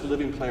 not just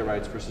living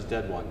playwrights versus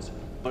dead ones,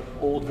 but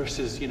old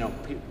versus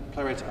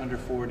playwrights under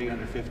 40,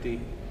 under 50.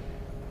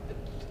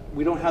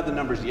 We don't have the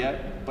numbers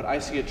yet, but I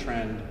see a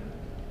trend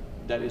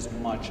that is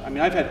much. I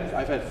mean, I've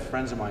had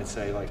friends of mine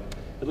say,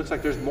 it looks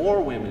like there's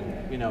more women.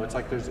 It's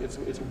like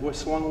it's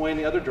swung away in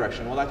the other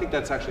direction. Well, I think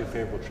that's actually a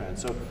favorable trend.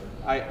 So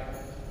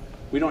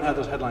we don't have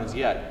those headlines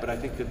yet, but I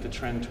think that the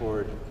trend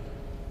toward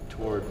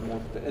more,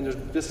 and there's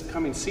this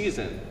coming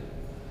season,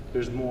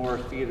 there's more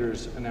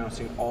theaters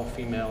announcing all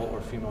female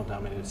or female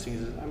dominated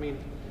seasons. I mean,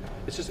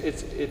 it's just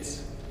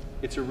it's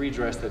a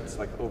redress that's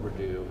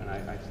overdue, and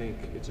I think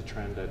it's a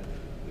trend that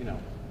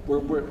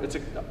it's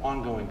an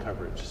ongoing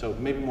coverage. So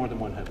maybe more than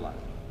one headline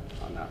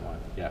on that one.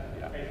 Yeah.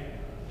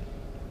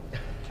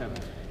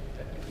 Kevin.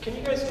 Can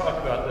you guys talk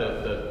about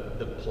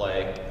the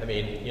play? I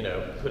mean,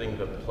 putting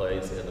the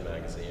plays in the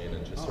magazine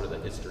and just sort of the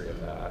history of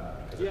that.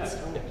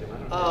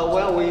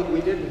 Well,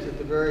 we didn't at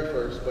the very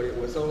first, but it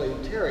was only,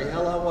 Terry,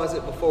 how long was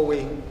it before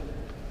we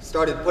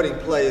started putting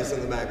plays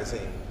in the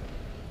magazine?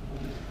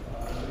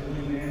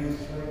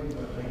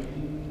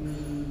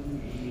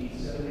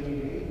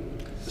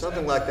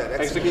 something like that.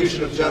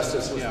 Execution of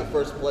Justice was the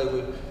first play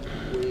we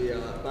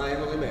by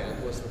Emily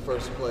Mann was the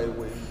first play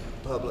we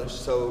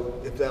published.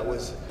 So if that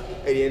was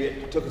 88,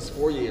 it took us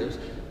 4 years.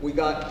 We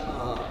got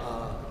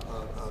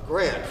a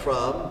grant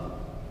from.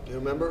 Do you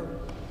remember?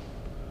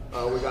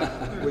 We got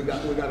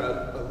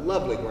a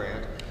lovely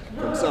grant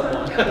from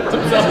someone.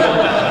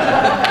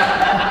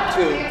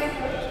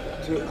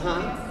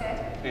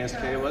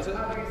 ASK, was it?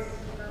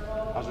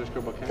 Oscar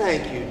Skirball Camp?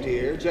 Thank you,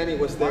 dear. Jenny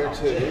was there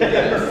too.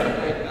 Yes.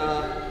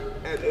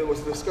 And it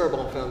was the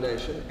Skirball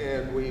Foundation,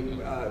 and we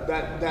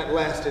that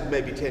lasted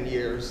maybe 10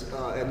 years,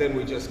 and then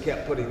we just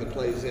kept putting the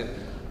plays in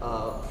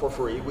for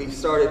free. We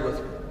started with,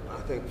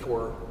 I think,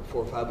 four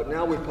or five, but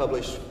now we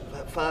publish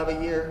 5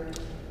 a year.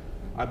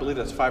 I believe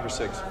that's 5 or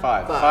 6.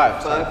 Five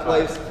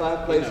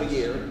plays a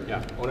year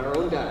on our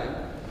own dime.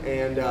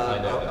 And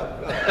I know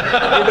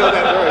you know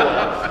that very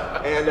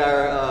well. And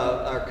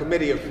our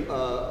committee of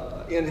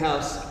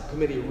in-house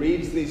committee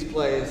reads these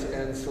plays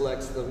and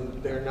selects them.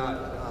 They're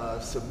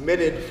not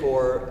submitted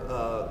for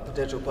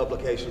potential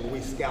publication.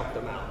 We scout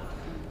them out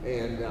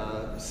and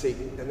seek.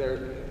 And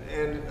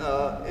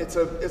it's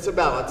a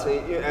balance.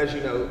 As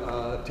you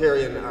know,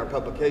 Terry in our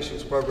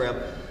publications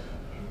program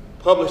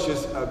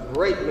publishes a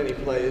great many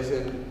plays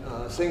in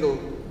single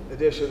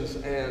editions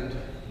and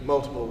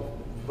multiple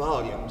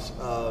volumes,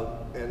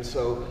 and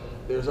so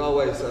there's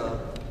always a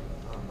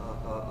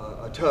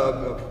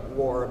tug of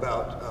war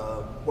about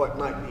what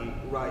might be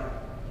right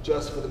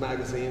just for the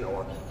magazine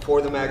or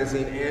for the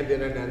magazine and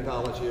in an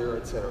anthology, or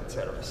et cetera, et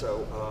cetera.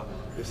 So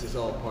this is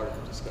all part of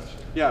the discussion.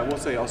 Yeah, I will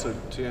say also,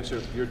 to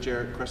answer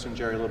your question,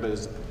 Jerry, a little bit,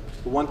 is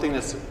the one thing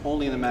that's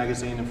only in the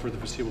magazine and for the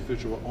foreseeable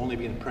future will only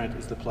be in print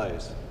is the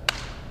plays.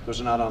 Those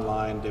are not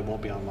online. They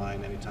won't be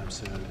online anytime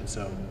soon. And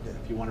so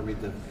if you want to read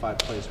the 5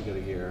 plays we get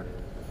a year,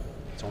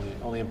 it's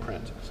only in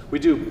print. We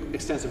do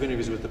extensive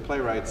interviews with the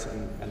playwrights,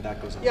 and that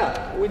goes on.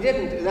 Yeah, we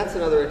didn't. That's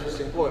another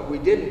interesting point. We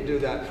didn't do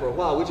that for a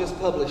while. We just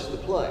published the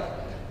play.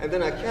 And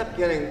then I kept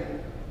getting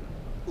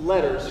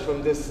letters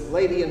from this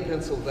lady in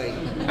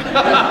Pennsylvania.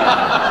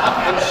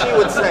 And she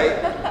would say,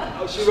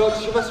 she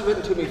must have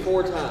written to me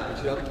 4 times,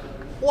 you know.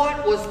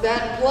 What was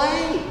that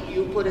play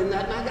you put in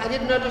that night? I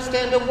didn't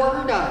understand a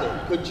word of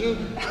it. Could you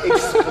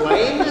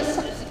explain this?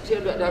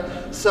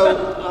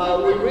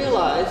 So we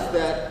realized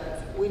that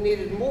we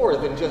needed more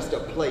than just a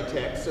play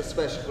text,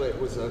 especially if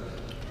it was an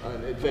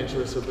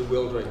adventurous or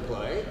bewildering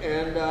play.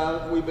 And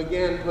we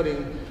began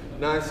putting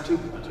nice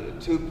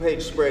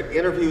two-page spread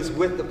interviews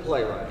with the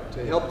playwright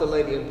to help the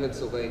lady in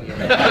Pennsylvania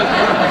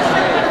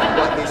understand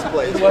what these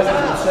plays were. It wasn't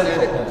in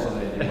central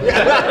Pennsylvania.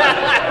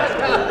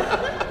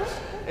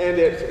 And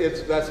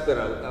that's been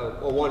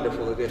a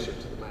wonderful addition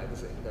to the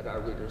magazine that our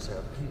readers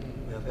have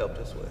helped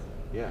us with.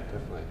 Yeah,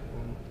 definitely.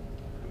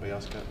 Anybody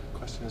else got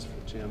questions for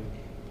Jim?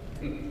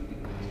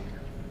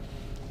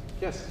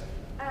 Yes?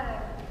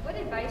 What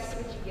advice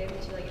would you give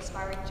to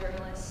aspiring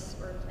journalists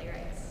or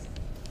playwrights?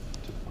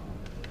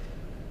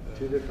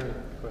 2 different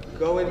questions.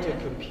 Go into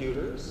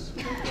computers.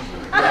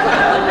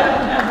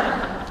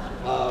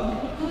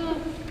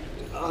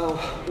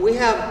 We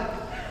have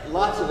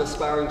lots of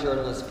aspiring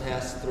journalists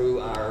pass through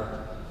our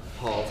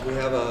halls. We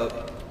have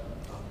a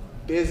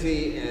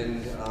busy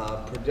and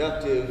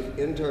productive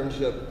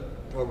internship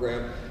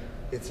program.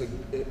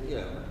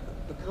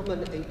 Become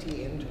an AT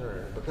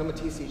intern, become a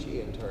TCG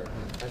intern.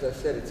 As I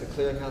said, it's a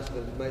clearinghouse of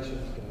information.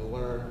 You can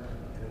learn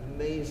an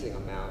amazing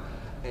amount.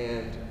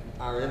 And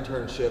our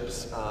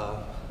internships,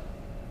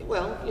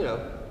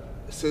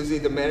 Susie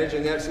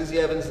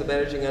Evans, the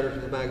managing editor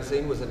of the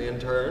magazine, was an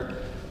intern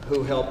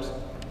who helped,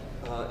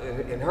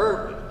 in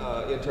her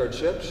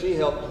internship, she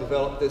helped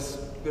develop this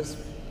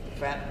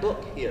fat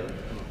book here.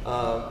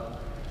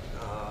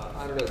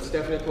 I don't know,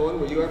 Stephanie Cohen,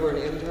 were you ever an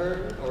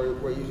intern, or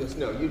were you just,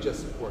 no, you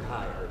just were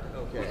hired,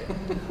 okay.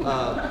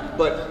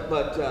 But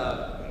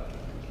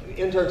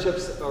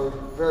internships are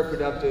very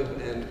productive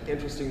and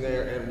interesting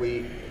there, and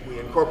we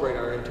incorporate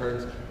our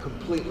interns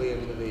completely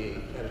into the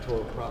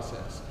editorial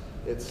process.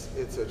 It's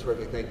a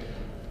terrific thing.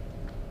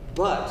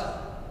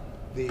 But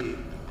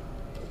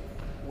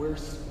we're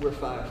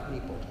 5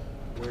 people.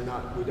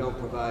 We don't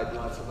provide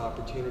lots of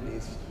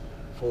opportunities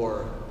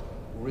for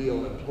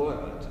real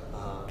employment.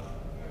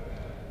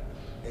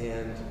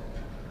 And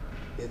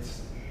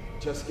it's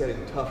just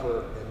getting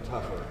tougher and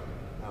tougher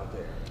out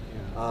there.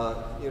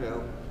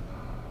 Yeah.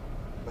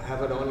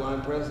 Have an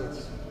online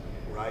presence,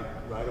 write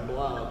a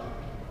blog,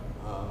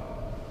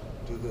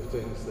 do the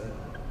things that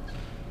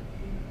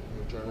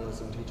your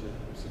journalism teacher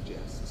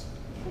suggests.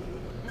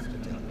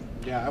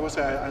 Yeah, I will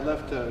say I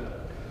left.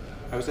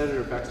 I was editor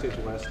of Backstage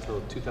West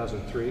until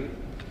 2003,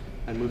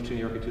 and moved to New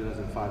York in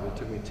 2005. It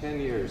took me 10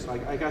 years.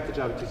 I got the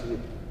job at TCG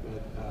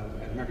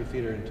at American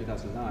Theater in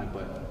 2009,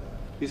 but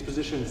these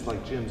positions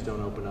like Jim's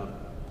don't open up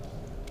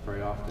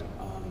very often.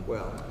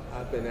 Well,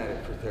 I've been at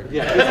it for 30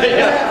 years.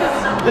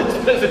 Yeah.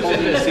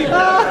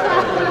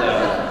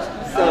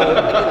 So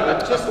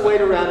just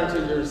wait around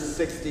until you're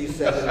 60,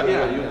 70.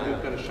 Yeah,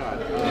 you've got a shot.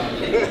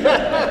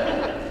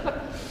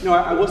 No,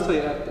 I will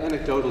say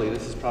anecdotally,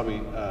 this is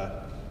probably.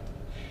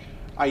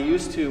 I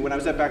used to, when I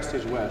was at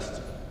Backstage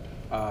West,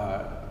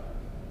 I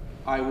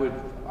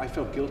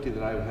felt guilty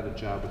that I had a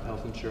job with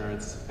health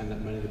insurance, and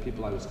that many of the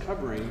people I was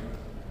covering,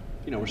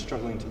 you know, were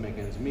struggling to make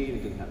ends meet,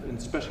 and didn't have, and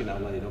especially in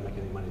LA, you don't make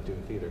any money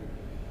doing theater.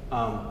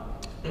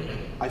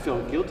 I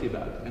felt guilty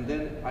about it, and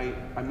then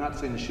I'm not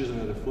saying the shoes on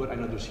the other foot. I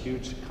know there's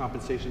huge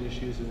compensation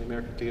issues in the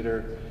American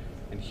theater,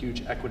 and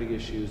huge equity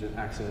issues and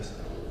access,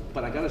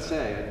 but I got to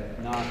say,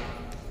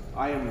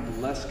 I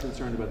am less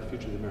concerned about the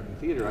future of the American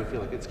theater. I feel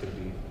like it's going to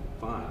be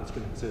fine, it's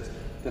going to exist,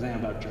 than I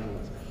am about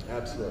journalism.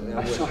 Absolutely.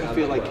 I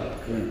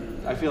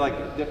feel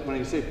like that when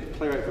you say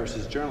playwright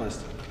versus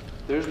journalist,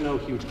 there's no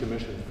huge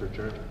commission for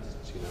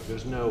journalists. You know,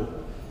 there's no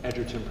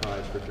Edgerton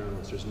Prize for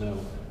journalists. There's no,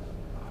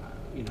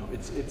 you know,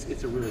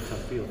 it's a really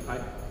tough field.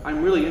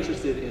 I'm really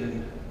interested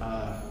in.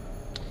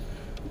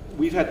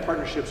 We've had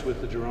partnerships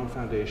with the Jerome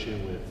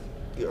Foundation, with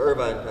the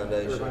Irvine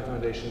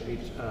Foundation,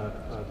 the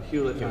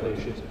Hewlett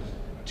Foundation,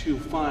 to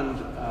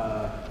fund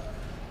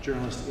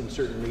journalists in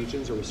certain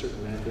regions or with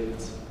certain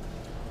mandates.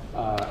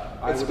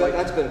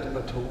 That's been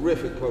a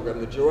terrific program.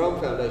 The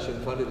Jerome Foundation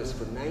funded us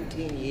for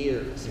 19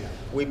 years. Yeah.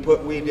 We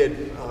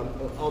did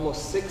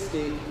almost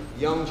 60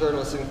 young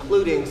journalists,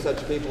 including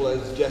such people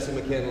as Jesse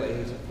McKinley,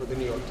 who's for the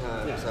New York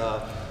Times,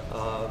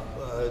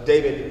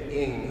 David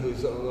Ng,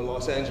 who's on the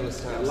Los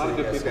Angeles Times. A lot of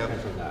good people came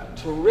from that.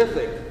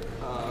 Terrific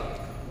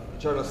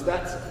journalists.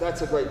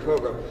 That's a great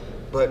program,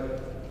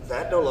 but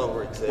that no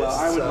longer exists. Well,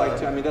 I would like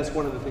to. I mean, that's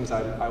one of the things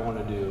I want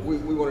to do. We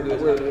want to do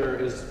as editor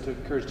is to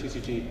encourage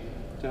TCG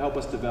to help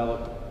us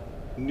develop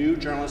new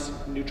journalists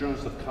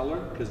of color,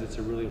 because it's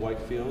a really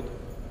white field,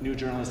 new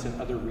journalists in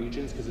other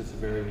regions, because it's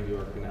very New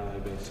York and LA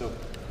based. So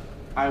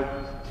I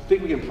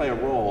think we can play a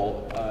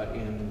role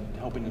in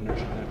helping to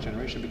nurture the next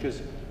generation,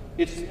 because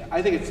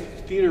I think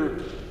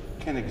theater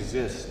can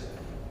exist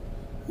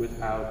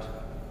without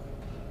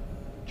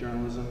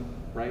journalism,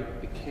 right?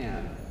 It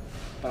can,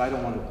 but I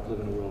don't want to live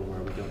in a world where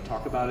we don't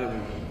talk about it,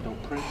 we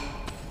don't print,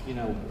 you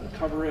know,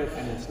 cover it,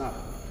 and it's not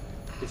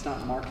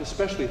marked,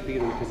 especially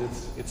theater, because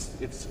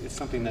it's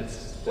something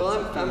that's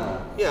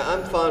ephemeral.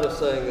 I'm fond of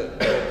saying that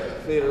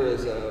theater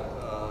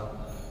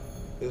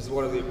is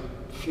one of the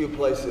few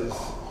places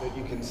that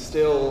you can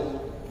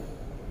still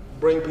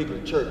bring people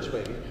to church.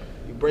 Maybe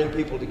you bring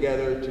people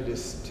together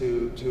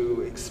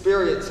to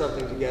experience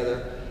something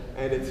together,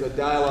 and it's a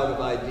dialogue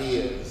of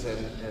ideas,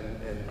 and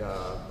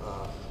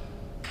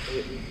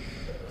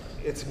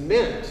it's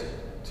meant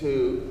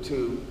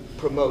to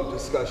promote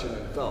discussion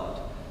and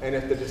thought. And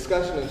if the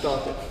discussion and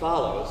thought that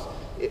follows,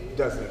 it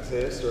doesn't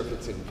exist, or if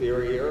it's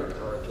inferior,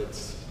 or if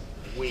it's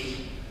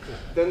weak,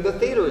 then the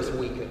theater is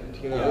weakened.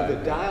 You know, the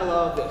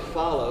dialogue that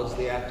follows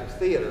the act of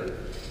theater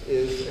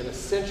is an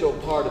essential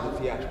part of the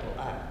theatrical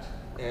act,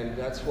 and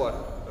that's what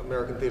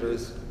American theater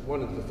is.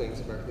 One of the things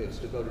American theater has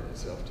devoted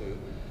itself to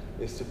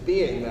is to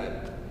being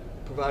that,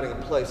 providing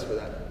a place for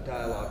that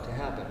dialogue to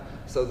happen,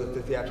 so that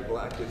the theatrical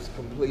act is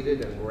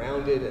completed and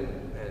rounded and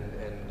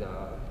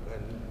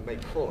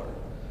made fuller.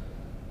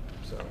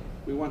 So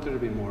we want there to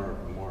be more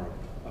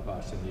of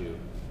us and you,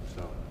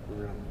 so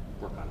we're going to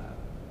work on that.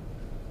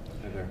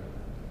 Are there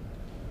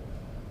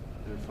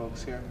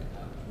folks here?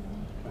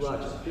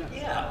 Roger.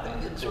 Yeah,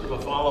 sort of a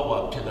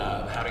follow-up to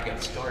the how to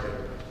get started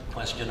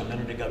question a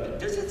minute ago.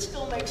 Does it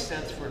still make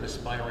sense for an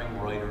aspiring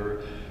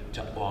writer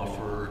to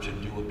offer to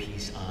do a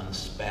piece on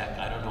spec?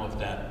 I don't know if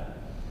that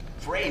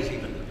phrase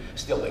even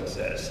still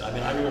exists. I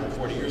mean, I remember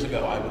 40 years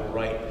ago, I would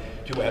write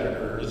to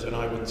editors and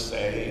I would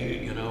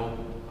say, you know,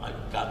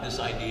 I've got this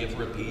idea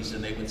for a piece,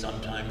 and they would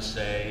sometimes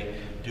say,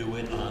 do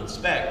it on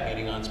spec,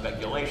 meaning on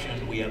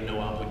speculation. We have no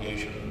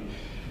obligation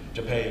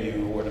to pay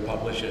you or to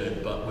publish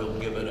it, but we'll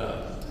give it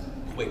a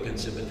quick and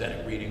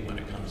sympathetic reading when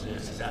it comes in.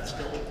 Does that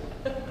still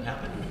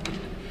happen?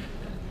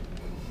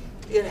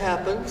 It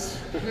happens.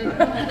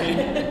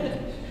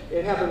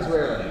 It happens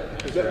rarely.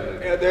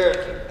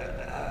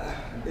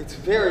 It's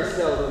very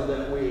seldom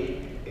that we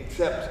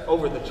accept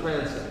over the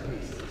transom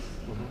pieces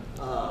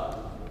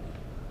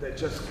that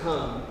just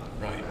come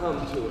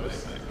to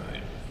us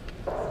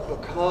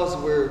because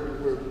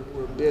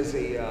we're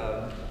busy,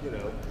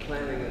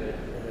 planning an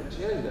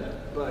agenda.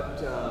 But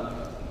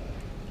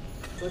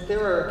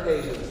there are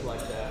occasions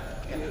like that.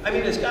 I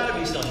mean, there's got to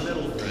be some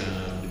middle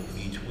ground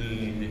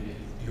between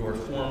your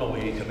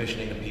formally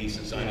commissioning a piece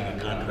and signing a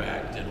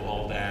contract and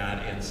all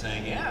that, and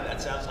saying, yeah,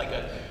 that sounds like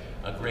a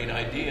great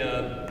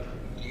idea.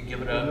 You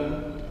give it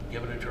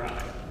a try.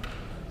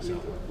 So.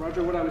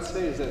 Roger, what I would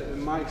say is that in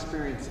my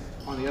experience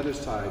on the other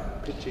side,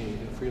 pitching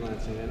and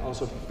freelancing, and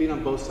also being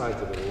on both sides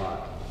of it a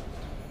lot,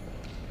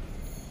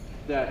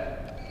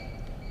 that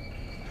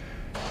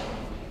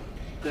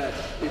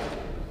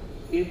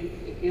if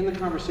in the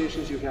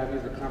conversations you have,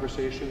 either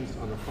conversations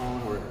on the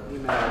phone or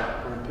email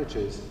or in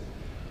pitches,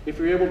 if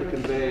you're able to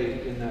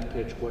convey in that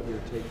pitch what your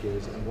take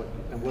is and what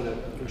an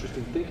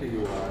interesting thinker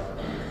you are,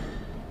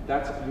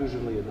 that's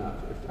usually enough.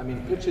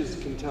 Pitches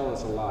can tell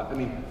us a lot. I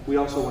mean, we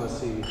also want to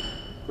see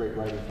great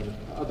writing from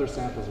other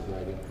samples of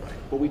writing,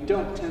 but we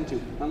don't tend to,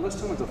 unless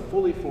someone's a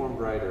fully formed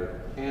writer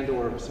and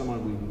or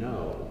someone we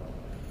know,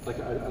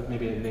 like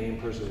maybe a name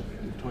person.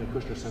 If Tony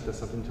Kushner sent us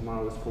something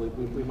tomorrow that's fully,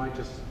 we might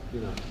just,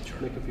 you know,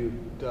 make a few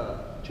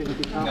change a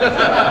few comments.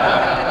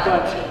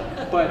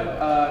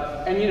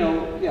 And you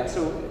know, yeah.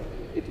 So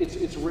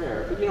it's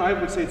rare, but you know, I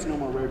would say it's no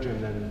more rare, Jim,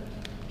 than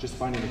just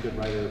finding a good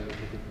writer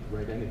who could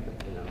write anything.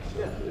 You know,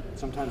 so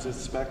sometimes it's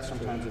spec,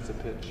 sometimes it's a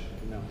pitch.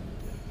 You know.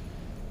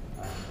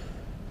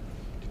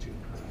 Did you?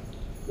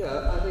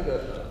 Yeah, I think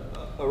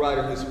a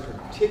writer who's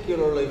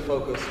particularly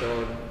focused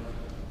on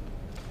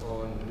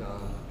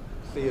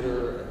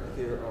theater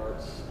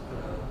arts. You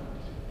know,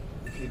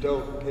 if you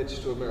don't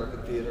pitch to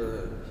American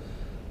theater and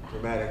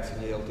dramatics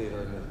and Yale Theater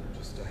and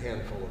just a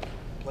handful of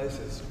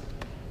places,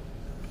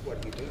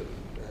 what do you do?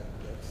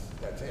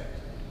 That's it.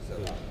 So.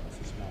 Yeah,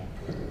 it's a small.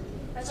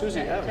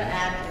 Susie, to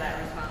add to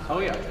that response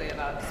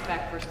about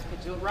spec versus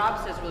pitch, what Rob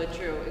says is really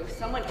true. If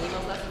someone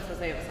emails us and says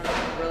they have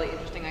some really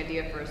interesting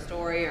idea for a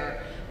story,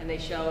 and they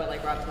show it,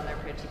 like Rob said in their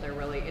pitch, that they're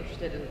really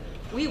interested in,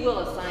 we will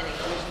assign and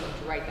commission them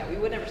to write that. We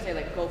would never say,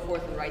 like, go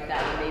forth and write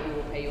that, and maybe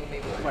we'll pay you, and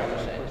maybe we'll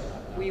publish it.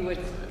 We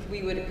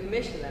would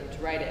commission them to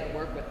write it and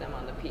work with them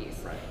on the piece.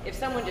 Right. If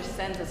someone just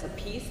sends us a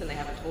piece and they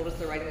haven't told us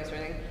they're writing this or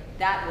anything,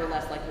 that we're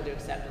less likely to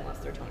accept unless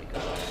they're Tony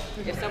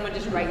Kushner. If someone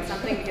just writes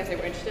something because they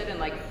were interested and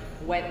like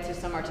went to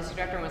some artistic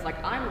director and was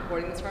like, I'm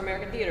reporting this for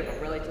American theater, but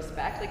really to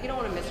spec, like you don't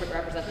want to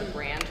misrepresent the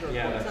brand to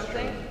report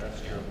something. True.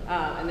 That's true.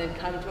 And then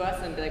come to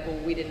us and be like, well,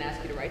 we didn't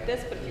ask you to write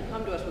this, but if you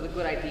come to us with a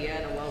good idea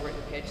and a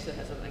well-written pitch that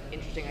has an like,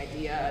 interesting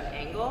idea,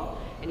 an angle,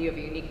 and you have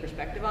a unique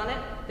perspective on it,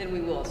 then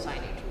we will assign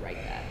you to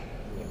write that.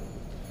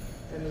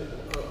 And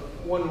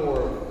one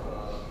more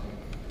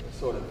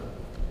sort of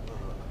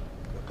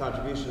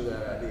contribution to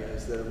that idea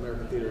is that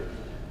American theater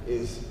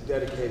is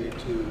dedicated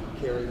to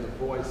carrying the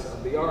voice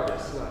of the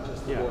artist, not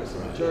just the voice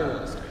of the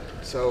journalist.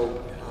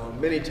 So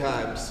many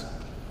times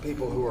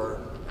people who are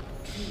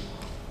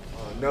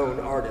known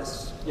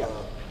artists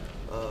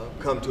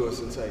come to us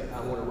and say, I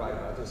want to write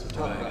about this or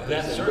talk about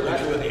this. That's certainly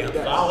true of the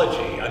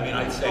anthology. I mean,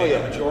 I'd say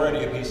the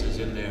majority of pieces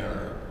in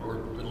there, or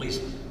at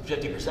least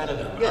 50% of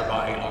them, are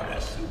by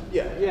artists.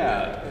 Yeah,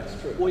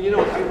 that's true. Well, you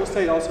know, I will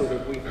say also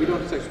that we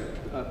don't say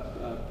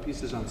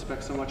pieces on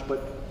spec so much,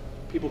 but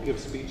people give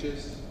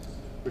speeches.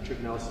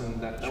 Richard Nelson,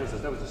 that was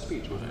a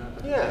speech, wasn't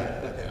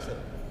it?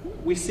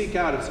 We seek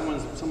out if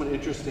someone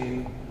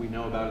interesting we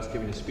know about is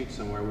giving a speech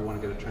somewhere, we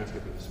want to get a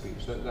transcript of the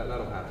speech.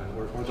 That'll happen,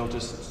 or they'll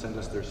just send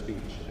us their speech,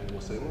 and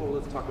we'll say, well,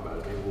 let's talk about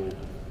it.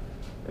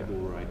 Maybe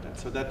we'll write that.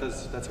 So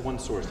that's one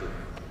source of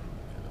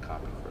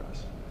copy for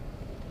us.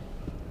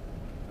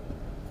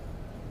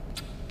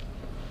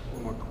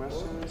 Any more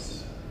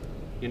questions?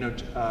 You know,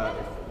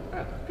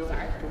 go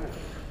ahead.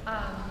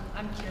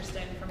 I'm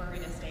Kirsten from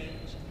Arena Stage.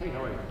 Hey,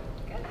 how are you?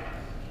 Good.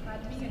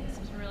 Glad to be here. This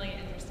is really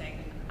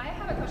interesting. I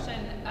have a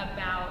question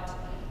about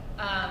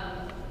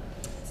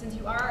since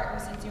you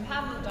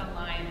have moved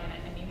online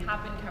and you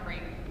have been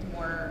covering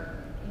more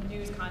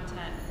news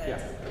content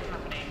that's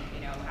happening,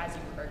 you know, as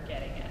you are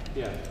getting it.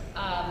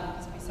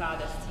 So we saw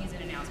the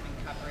season announcement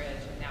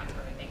coverage and that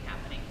sort of thing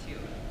happening too.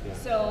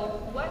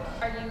 So what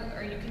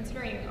are you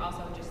considering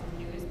also just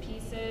news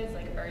pieces?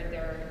 Like are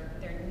there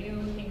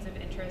new things of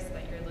interest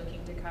that you're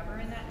looking to cover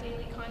in that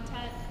daily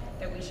content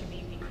that we should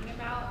be thinking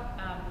about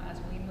as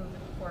we move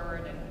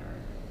forward and are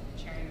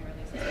sharing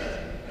releases?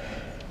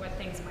 What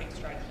things might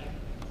strike you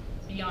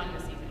beyond the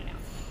season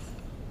announcements?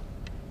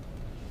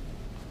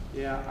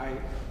 Yeah,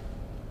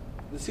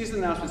 the season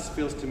announcements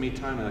feels to me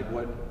timely, like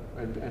what,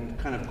 and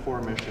kind of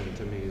core mission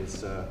to me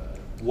is,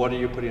 what are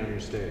you putting on your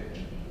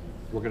stage?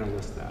 We're going to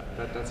list that.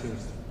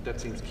 That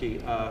seems key.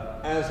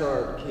 As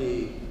are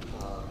key.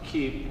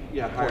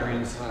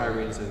 Hirings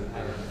and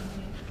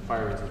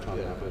firings we're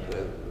talking about,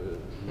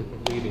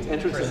 but leavings,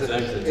 entrances and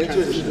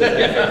exits.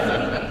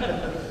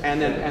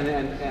 and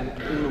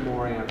in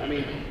memoriam. I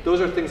mean,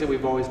 those are things that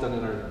we've always done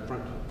in our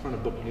front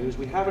of book news.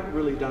 We haven't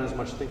really done as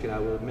much thinking, I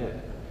will admit.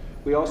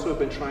 We also have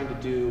been trying to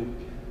do.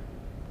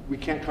 We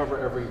can't cover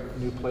every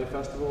new play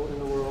festival in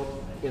the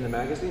world in the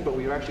magazine, but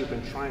we've actually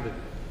been trying to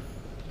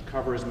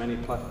cover as many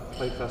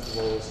play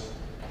festivals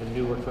and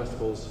new work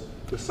festivals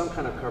with some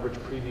kind of coverage,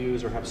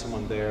 previews, or have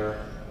someone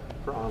there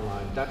for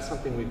online. That's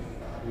something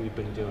we've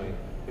been doing.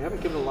 We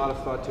haven't given a lot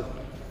of thought to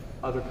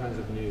other kinds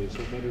of news, so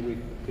maybe we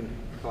can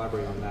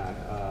collaborate on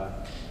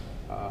that.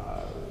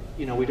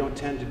 You know, we don't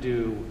tend to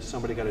do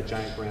somebody got a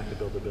giant grant to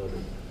build a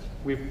building.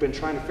 We've been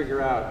trying to figure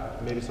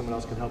out, maybe someone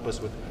else can help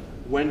us with,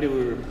 when do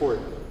we report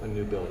a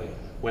new building?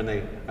 When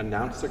they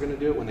announce they're going to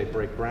do it, when they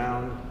break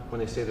ground, when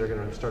they say they're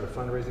going to start a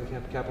fundraising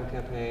capital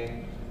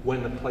campaign,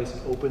 when the place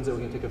opens that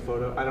we can take a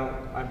photo.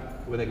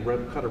 When they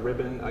cut a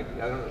ribbon, I'm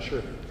not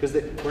sure. Because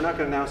we're not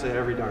going to announce it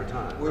every darn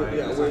time.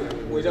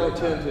 We don't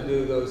tend to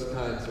do those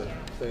kinds of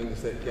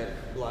things that get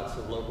lots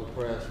of local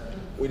press.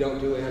 We don't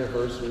do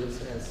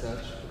anniversaries as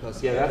such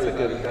because that's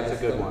a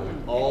good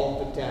one.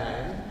 All the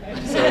time.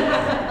 So,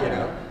 you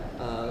know.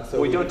 So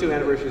we don't do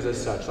anniversaries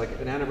as such. Like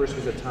an anniversary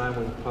is a time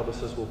when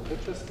publicists will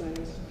pitch us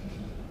things,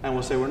 and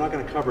we'll say we're not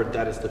going to cover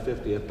that as the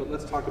 50th, but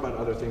let's talk about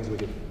other things we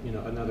could, you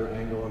know, another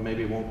angle, and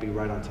maybe it won't be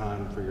right on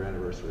time for your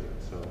anniversary.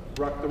 So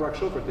the Rock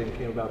Schulfer thing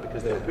came about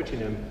because they were pitching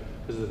him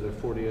because of their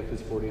 40th,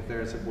 his 40th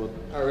there. I said, well,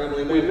 Our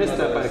Emily we missed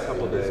that by a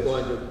couple of is days,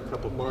 going to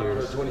couple of mark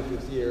years. her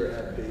 25th year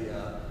at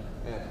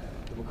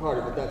the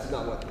McCarter, but that's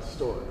not what the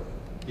story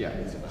Yeah.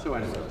 is about. So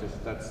anyway,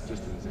 that's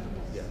just an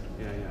example. Yeah.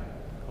 Yeah.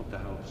 Hope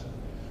that helps.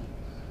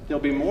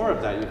 There'll be more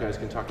of that you guys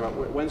can talk about.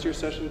 When's your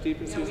session, Deep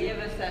and Yeah, Susie? we have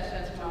a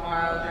session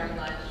tomorrow during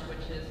lunch,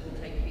 which is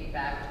we'll take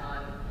feedback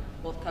on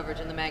both coverage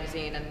in the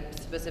magazine and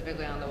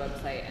specifically on the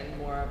website and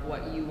more of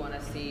what you want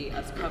to see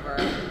us cover.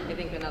 I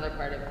think another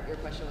part of your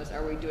question was,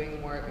 are we doing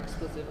more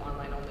exclusive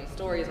online-only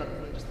stories other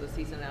than just the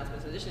season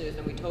announcements and edition news?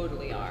 And we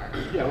totally are.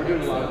 Yeah, we're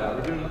doing a lot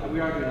of that.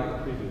 We are doing a lot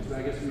of previews, but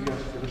I guess we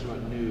asked a question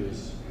about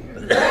news.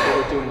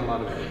 We're doing a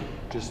lot of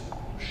just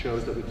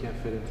shows that we can't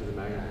fit into the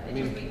magazine. I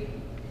mean,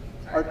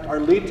 our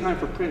lead time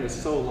for print is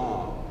so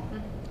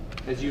long,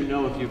 as you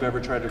know if you've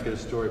ever tried to get a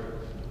story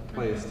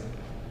placed,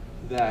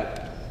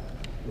 that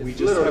we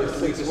just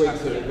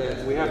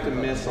have to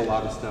miss a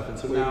lot of stuff. And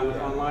so now with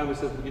online, we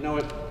said, you know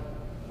what,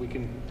 we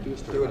can do a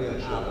story Do it about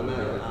in that show. a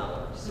matter of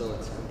hours, so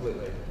it's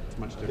completely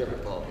much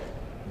different ballgame.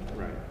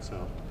 Right,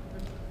 so.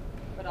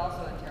 But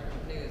also in terms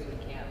of news, we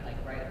can't like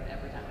write it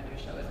every time a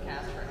new show is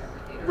cast for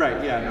every theater.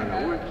 Right, yeah,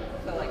 no.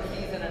 So like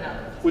season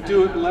announcements. We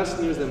do less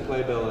news than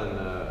Playbill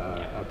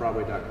and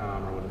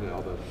Broadway.com or what are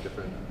all the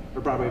different,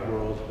 or Broadway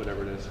World,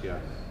 whatever it is, yeah.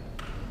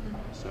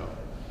 So.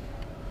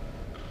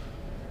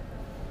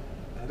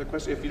 Other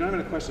questions? If you don't have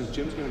any questions,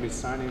 Jim's going to be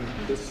signing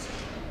this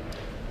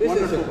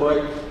wonderful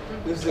book.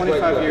 This is 25 a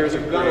great book. years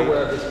You've of got to great.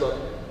 wear this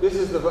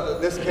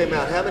book. This came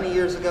out how many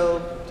years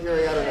ago,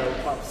 Terry? I don't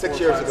know. About 6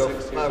 4, years 5, ago.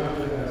 6 years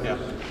ago. Yeah.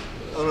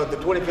 Oh no, the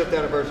 25th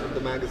anniversary of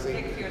the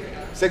magazine. 6 years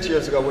ago. 6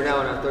 years ago. We're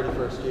now in our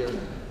 31st year.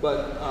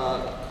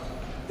 But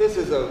this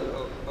is a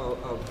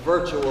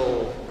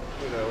virtual,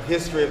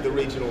 history of the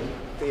regional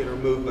theater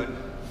movement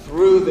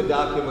through the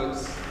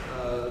documents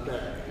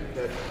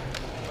that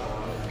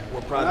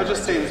were private. I'll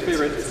just say in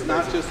favor, it's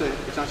not just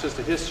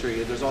a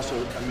history. There's also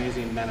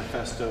amazing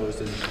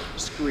manifestos and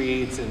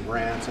screeds and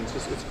rants, and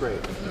it's great.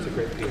 It's a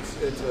great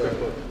piece. It's a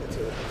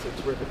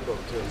terrific book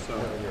too. So,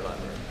 in your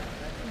library.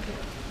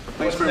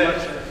 thanks very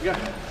much. Yeah.